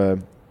to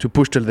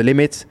push to the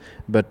limit,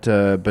 but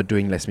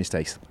doing less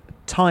mistakes.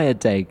 Tyre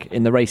deg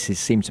in the races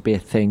seemed to be a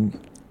thing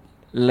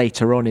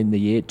later on in the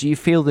year. Do you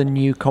feel the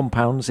new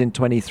compounds in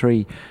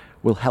 23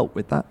 will help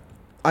with that?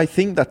 I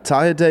think that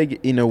tyre deg,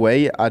 in a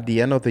way, at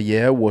the end of the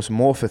year was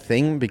more of a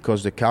thing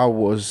because the car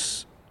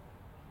was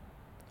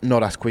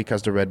not as quick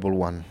as the Red Bull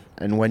one.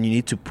 And when you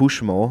need to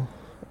push more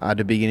at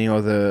the beginning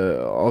of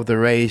the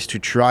race to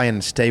try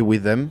and stay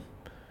with them,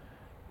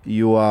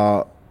 you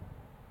are,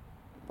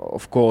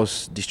 of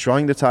course,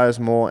 destroying the tires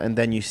more, and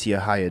then you see a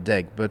higher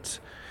deg. But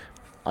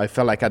I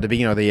felt like at the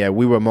beginning of the year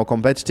we were more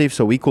competitive,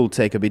 so we could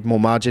take a bit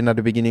more margin at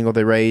the beginning of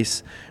the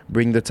race,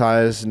 bring the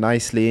tires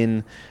nicely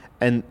in,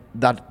 and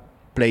that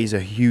plays a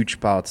huge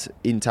part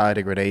in tire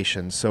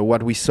degradation. So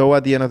what we saw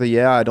at the end of the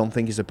year, I don't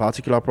think is a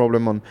particular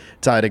problem on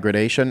tire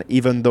degradation,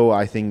 even though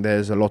I think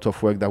there's a lot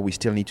of work that we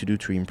still need to do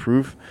to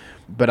improve.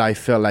 But I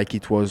felt like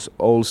it was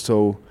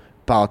also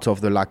part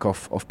of the lack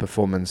of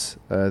performance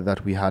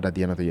that we had at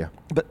the end of the year.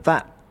 But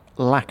that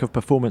lack of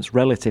performance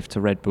relative to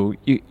Red Bull,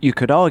 you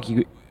could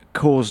argue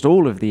caused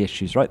all of the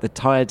issues, right? The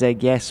tyre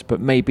deg, yes, but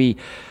maybe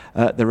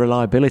the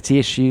reliability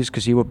issues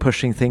because you were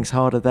pushing things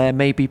harder there.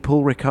 Maybe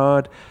Paul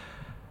Ricard,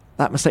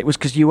 that mistake was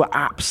because you were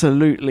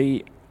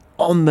absolutely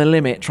on the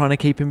limit trying to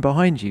keep him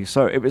behind you.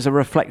 So it was a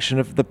reflection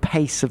of the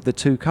pace of the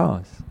two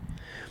cars.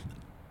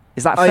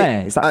 Is that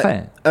fair? Is that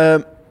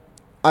fair?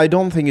 I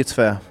don't think it's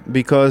fair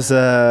because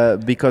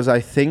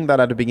I think that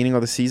at the beginning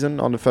of the season,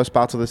 on the first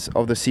part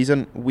of the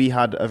season, we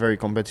had a very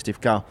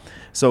competitive car.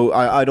 So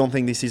I don't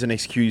think this is an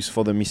excuse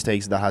for the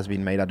mistakes that has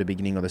been made at the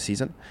beginning of the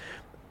season.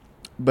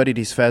 But it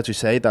is fair to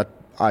say that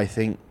I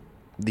think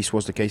this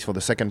was the case for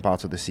the second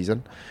part of the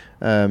season,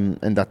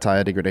 and that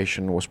tire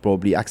degradation was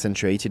probably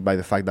accentuated by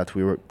the fact that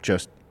we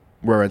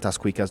weren't as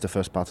quick as the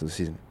first part of the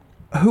season.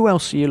 Who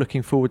else are you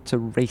looking forward to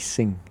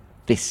racing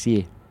this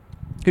year?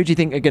 Who do you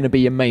think are going to be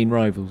your main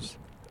rivals?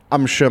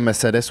 I'm sure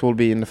Mercedes will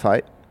be in the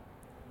fight.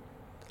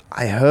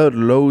 I heard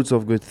loads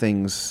of good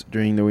things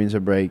during the winter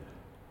break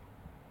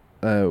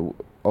of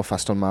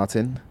Aston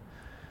Martin,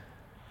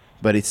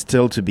 but it's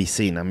still to be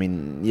seen. I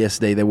mean,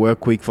 yesterday they were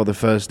quick for the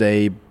first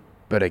day,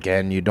 but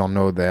again, you don't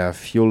know their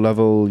fuel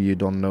level, you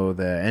don't know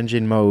their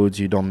engine modes,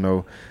 you don't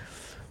know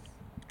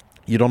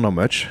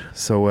much.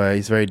 So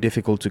it's very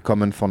difficult to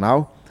comment for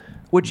now.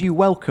 Would you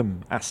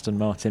welcome Aston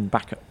Martin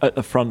back at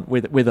the front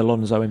with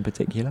Alonso in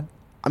particular?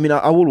 I mean,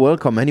 I would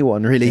welcome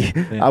anyone, really.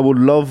 Yeah. I would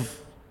love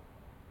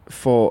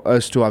for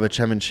us to have a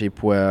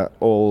championship where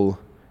all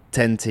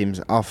 10 teams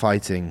are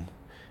fighting,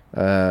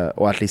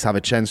 or at least have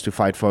a chance to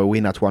fight for a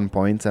win at one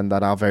point, and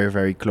that are very,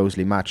 very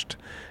closely matched.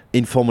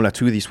 In Formula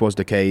 2, this was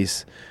the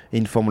case.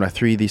 In Formula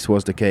 3, this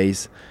was the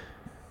case.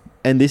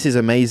 And this is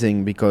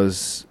amazing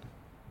because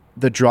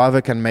the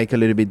driver can make a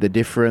little bit the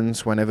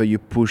difference. Whenever you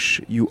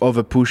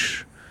over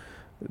push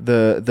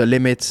the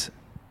limit,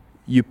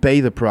 you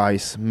pay the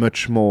price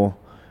much more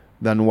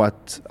than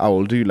what I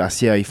will do.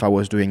 Last year, if I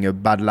was doing a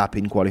bad lap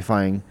in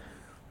qualifying,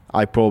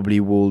 I probably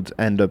would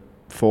end up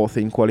 4th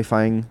in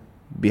qualifying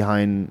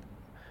behind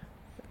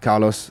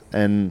Carlos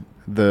and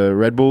the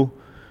Red Bull.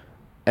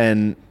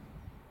 And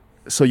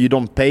so you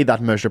don't pay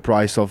that much the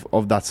price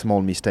of that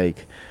small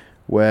mistake.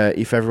 Where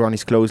if everyone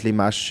is closely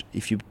matched,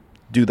 if you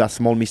do that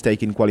small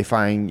mistake in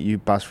qualifying, you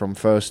pass from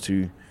first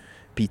to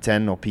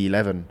P10 or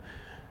P11,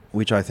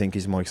 which I think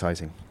is more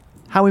exciting.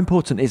 How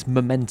important is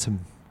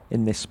momentum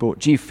in this sport?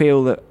 Do you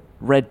feel that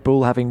Red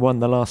Bull, having won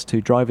the last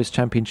 2 Drivers'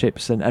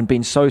 Championships and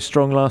been so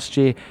strong last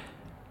year,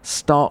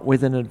 start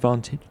with an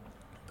advantage?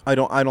 I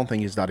don't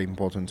think it's that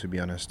important, to be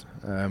honest,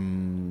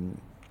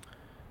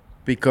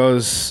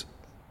 because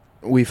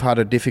we've had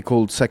a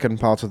difficult second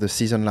part of the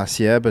season last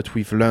year, but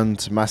we've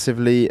learned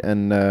massively,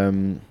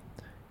 and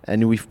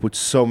we've put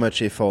so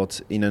much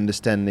effort in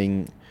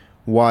understanding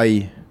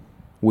why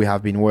we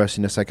have been worse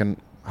in the second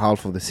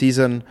half of the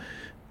season,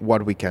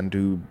 what we can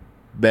do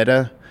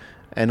better,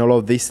 and all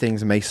of these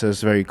things makes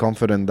us very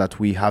confident that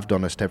we have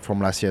done a step from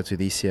last year to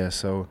this year.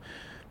 So,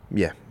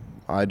 yeah,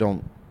 I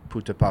don't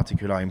put a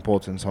particular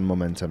importance on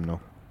momentum, no.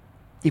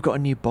 You've got a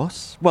new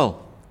boss?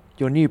 Well,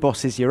 your new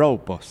boss is your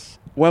old boss.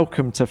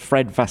 Welcome to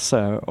Fred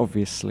Vasseur,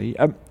 obviously.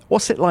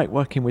 What's it like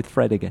working with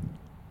Fred again?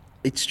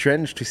 It's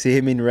strange to see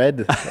him in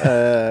red.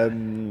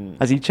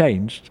 Has he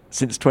changed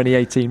since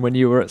 2018 when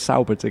you were at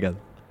Sauber together?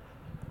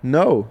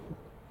 No.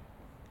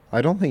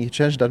 I don't think he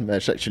changed that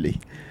much,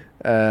 actually.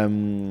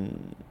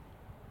 And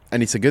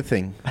it's a good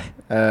thing.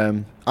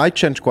 I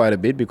changed quite a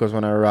bit because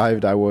when I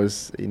arrived, I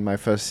was in my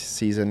first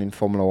season in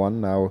Formula 1.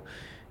 Now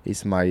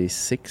it's my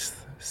 6th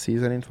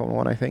season in Formula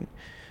 1, I think.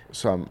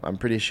 So I'm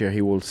pretty sure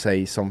he will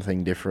say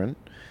something different.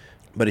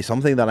 But it's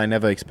something that I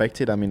never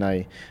expected. I mean,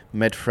 I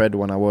met Fred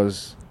when I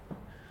was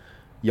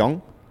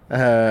young.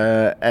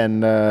 And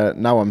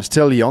now I'm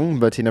still young,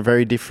 but in a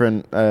very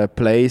different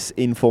place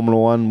in Formula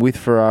 1 with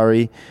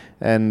Ferrari.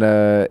 And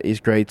it's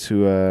great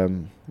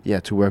to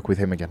work with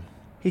him again.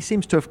 He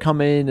seems to have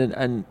come in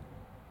and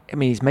I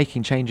mean, he's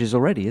making changes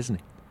already, isn't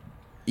he?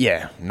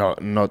 Yeah,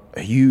 not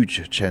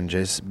huge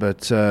changes,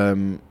 but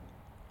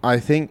I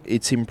think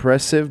it's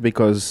impressive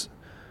because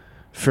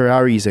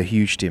Ferrari is a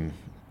huge team.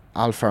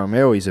 Alfa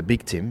Romeo is a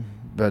big team,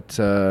 but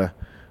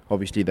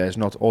obviously there's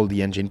not all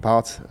the engine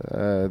parts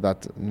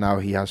that now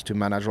he has to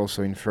manage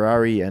also in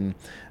Ferrari, and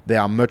there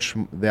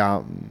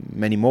are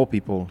many more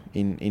people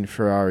in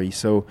Ferrari.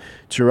 So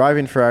to arrive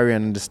in Ferrari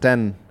and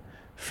understand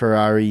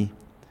Ferrari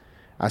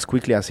as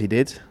quickly as he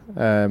did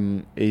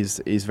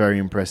is very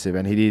impressive,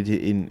 and he did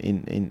it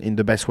in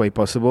the best way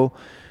possible.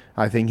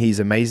 I think he's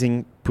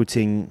amazing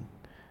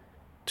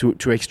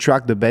to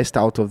extract the best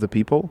out of the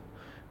people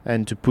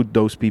and to put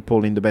those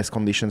people in the best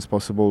conditions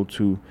possible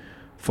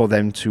for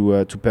them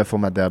to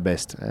perform at their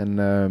best.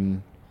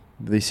 And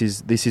this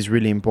is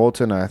really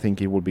important. I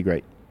think it will be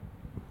great.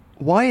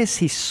 Why is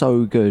he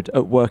so good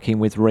at working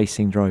with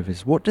racing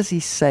drivers? What does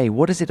he say?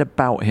 What is it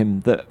about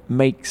him that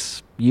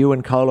makes you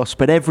and Carlos,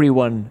 but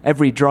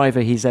every driver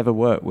he's ever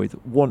worked with,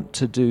 want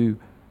to do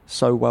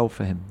so well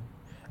for him?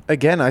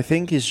 Again, I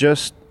think it's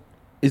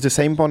the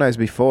same point as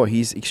before.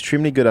 He's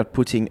extremely good at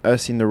putting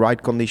us in the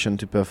right condition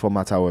to perform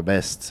at our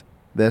best.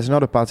 There's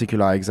not a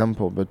particular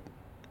example, but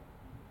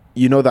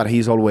you know that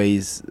he's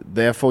always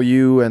there for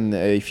you, and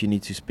if you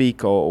need to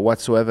speak or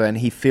whatsoever, and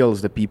he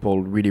feels the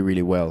people really,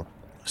 really well.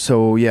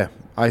 So yeah,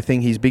 I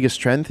think his biggest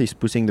strength is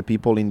putting the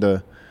people in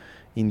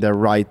the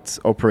right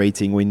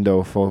operating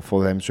window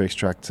for them to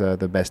extract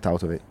the best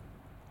out of it.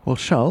 Well,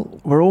 Charles,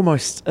 we're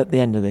almost at the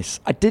end of this.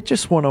 I did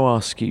just want to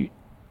ask you,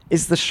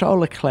 is the Charles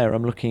Leclerc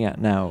I'm looking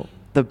at now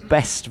the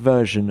best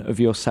version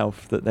of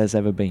yourself that there's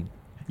ever been?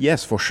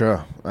 Yes, for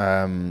sure.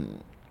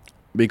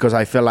 Because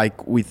I feel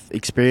like with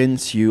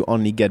experience, you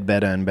only get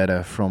better and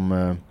better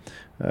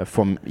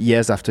from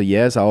years after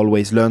years. I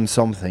always learn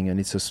something, and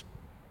it's a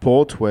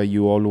sport where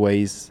you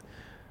always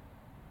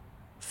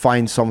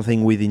find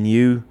something within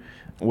you,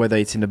 whether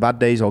it's in the bad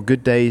days or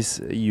good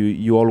days.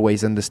 You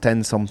always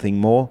understand something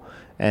more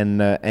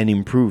and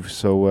improve.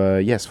 So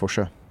yes, for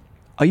sure.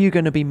 Are you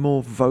going to be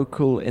more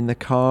vocal in the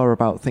car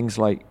about things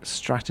like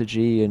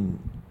strategy and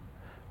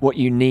what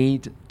you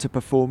need to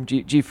perform?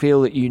 Do you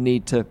feel that you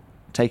need to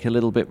take a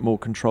little bit more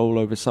control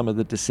over some of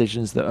the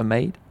decisions that are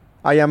made?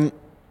 I am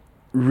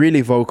really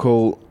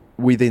vocal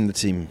within the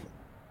team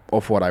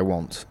of what I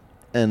want.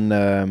 And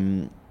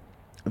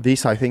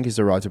this, I think, is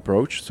the right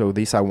approach. So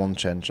this I won't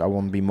change. I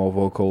won't be more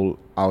vocal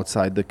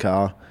outside the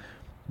car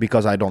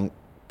because I don't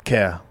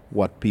care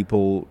what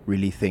people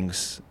really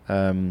thinks.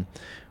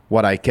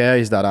 What I care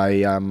is that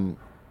I am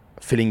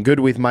feeling good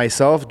with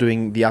myself,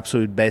 doing the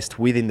absolute best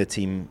within the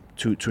team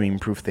to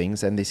improve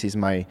things. And this is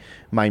my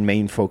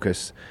main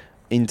focus.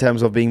 in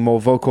terms of being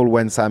more vocal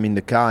once I'm in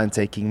the car and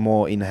taking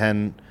more in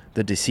hand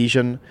the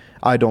decision.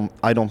 I don't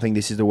think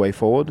this is the way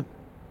forward,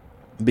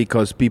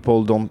 because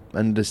people don't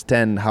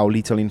understand how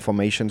little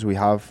information we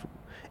have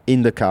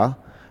in the car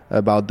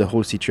about the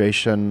whole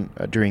situation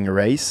during a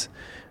race.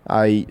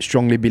 I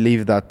strongly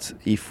believe that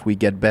if we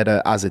get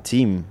better as a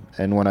team,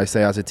 and when I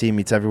say as a team,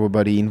 it's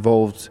everybody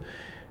involved,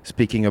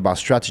 speaking about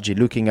strategy,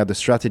 looking at the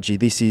strategy,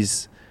 this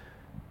is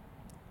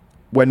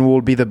when we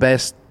will be the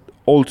best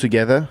all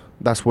together.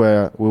 That's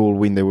where we will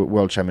win the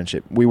World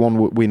Championship. We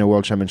won't win a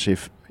World Championship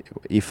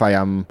if I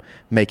am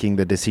making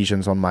the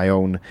decisions on my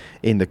own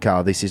in the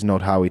car. This is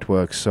not how it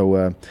works.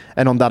 So,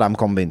 and on that I'm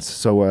convinced.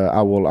 So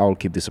I will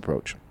keep this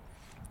approach.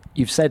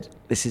 You've said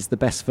this is the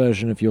best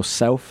version of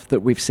yourself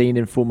that we've seen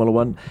in Formula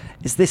One.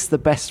 Is this the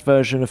best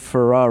version of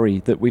Ferrari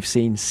that we've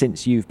seen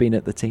since you've been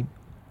at the team?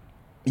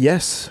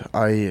 Yes,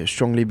 I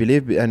strongly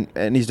believe, and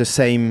it's the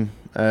same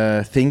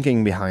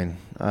thinking behind.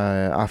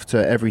 After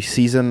every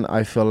season,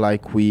 I feel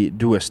like we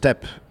do a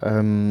step.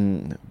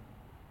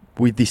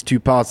 With these two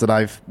parts that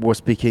I was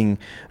speaking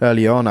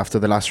early on, after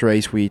the last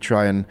race, we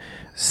try and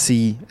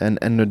see and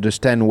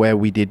understand where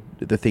we did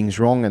the things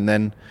wrong, and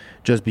then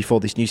just before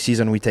this new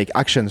season we take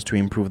actions to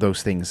improve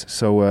those things.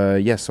 So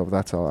yes, of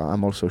that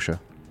I'm also sure.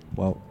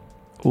 Well,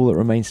 all that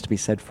remains to be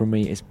said from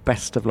me is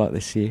best of luck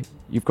this year.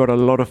 You've got a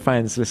lot of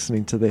fans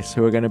listening to this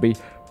who are going to be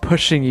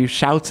pushing you,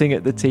 shouting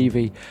at the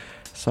TV.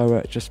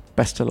 So just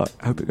best of luck.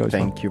 Hope it goes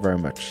well. Thank you very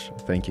much.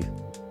 Thank you.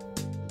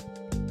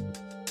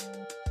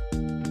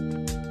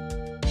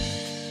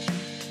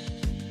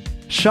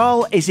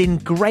 Charles is in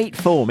great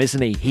form,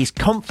 isn't he? He's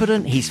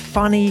confident, he's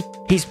funny,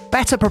 he's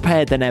better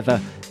prepared than ever,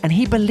 and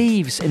he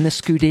believes in the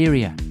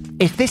Scuderia.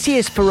 If this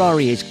year's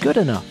Ferrari is good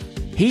enough,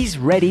 he's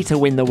ready to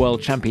win the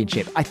World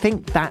Championship. I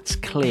think that's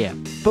clear.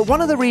 But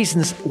one of the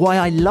reasons why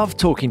I love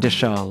talking to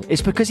Charles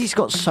is because he's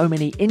got so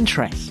many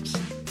interests.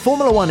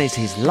 Formula One is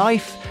his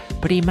life,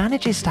 but he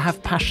manages to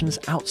have passions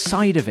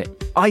outside of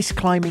it. Ice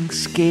climbing,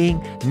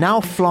 skiing, now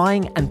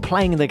flying and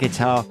playing the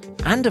guitar,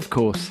 and of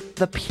course,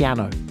 the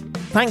piano.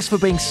 Thanks for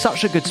being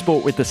such a good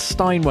sport with the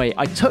Steinway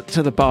I took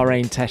to the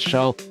Bahrain test,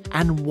 Charles,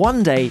 and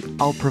one day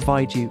I'll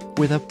provide you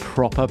with a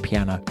proper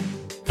piano.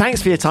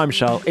 Thanks for your time,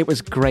 Charles. It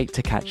was great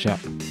to catch up.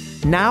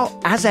 Now,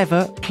 as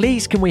ever,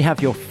 please can we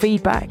have your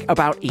feedback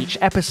about each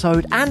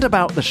episode and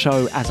about the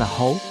show as a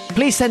whole?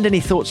 Please send any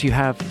thoughts you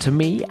have to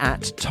me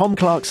at Tom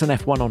Clarkson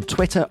F1 on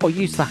Twitter, or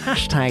use the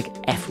hashtag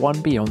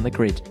F1 Beyond the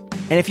Grid.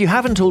 And if you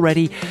haven't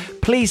already,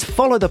 please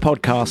follow the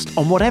podcast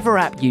on whatever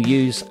app you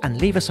use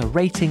and leave us a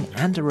rating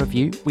and a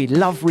review. We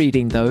love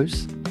reading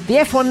those. The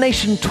F1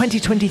 Nation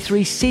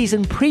 2023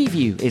 season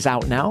preview is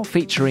out now,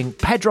 featuring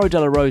Pedro de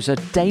la Rosa,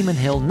 Damon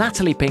Hill,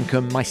 Natalie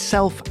Pinkham,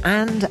 myself,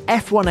 and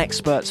F1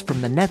 experts from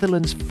the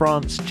Netherlands,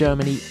 France,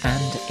 Germany,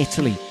 and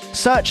Italy.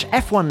 Search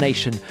F1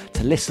 Nation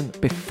to listen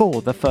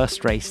before the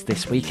first race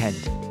this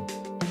weekend.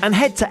 And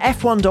head to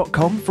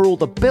f1.com for all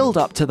the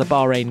build-up to the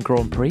Bahrain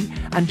Grand Prix,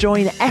 and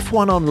join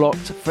F1 Unlocked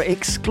for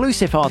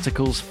exclusive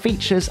articles,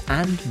 features,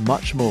 and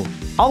much more.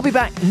 I'll be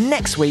back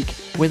next week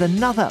with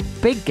another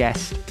big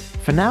guest.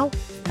 For now,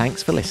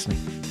 thanks for listening.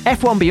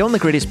 F1 Beyond the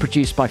Grid is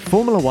produced by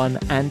Formula One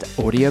and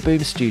Audio Boom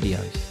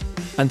Studios.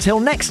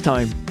 Until next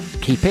time,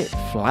 keep it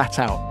flat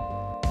out.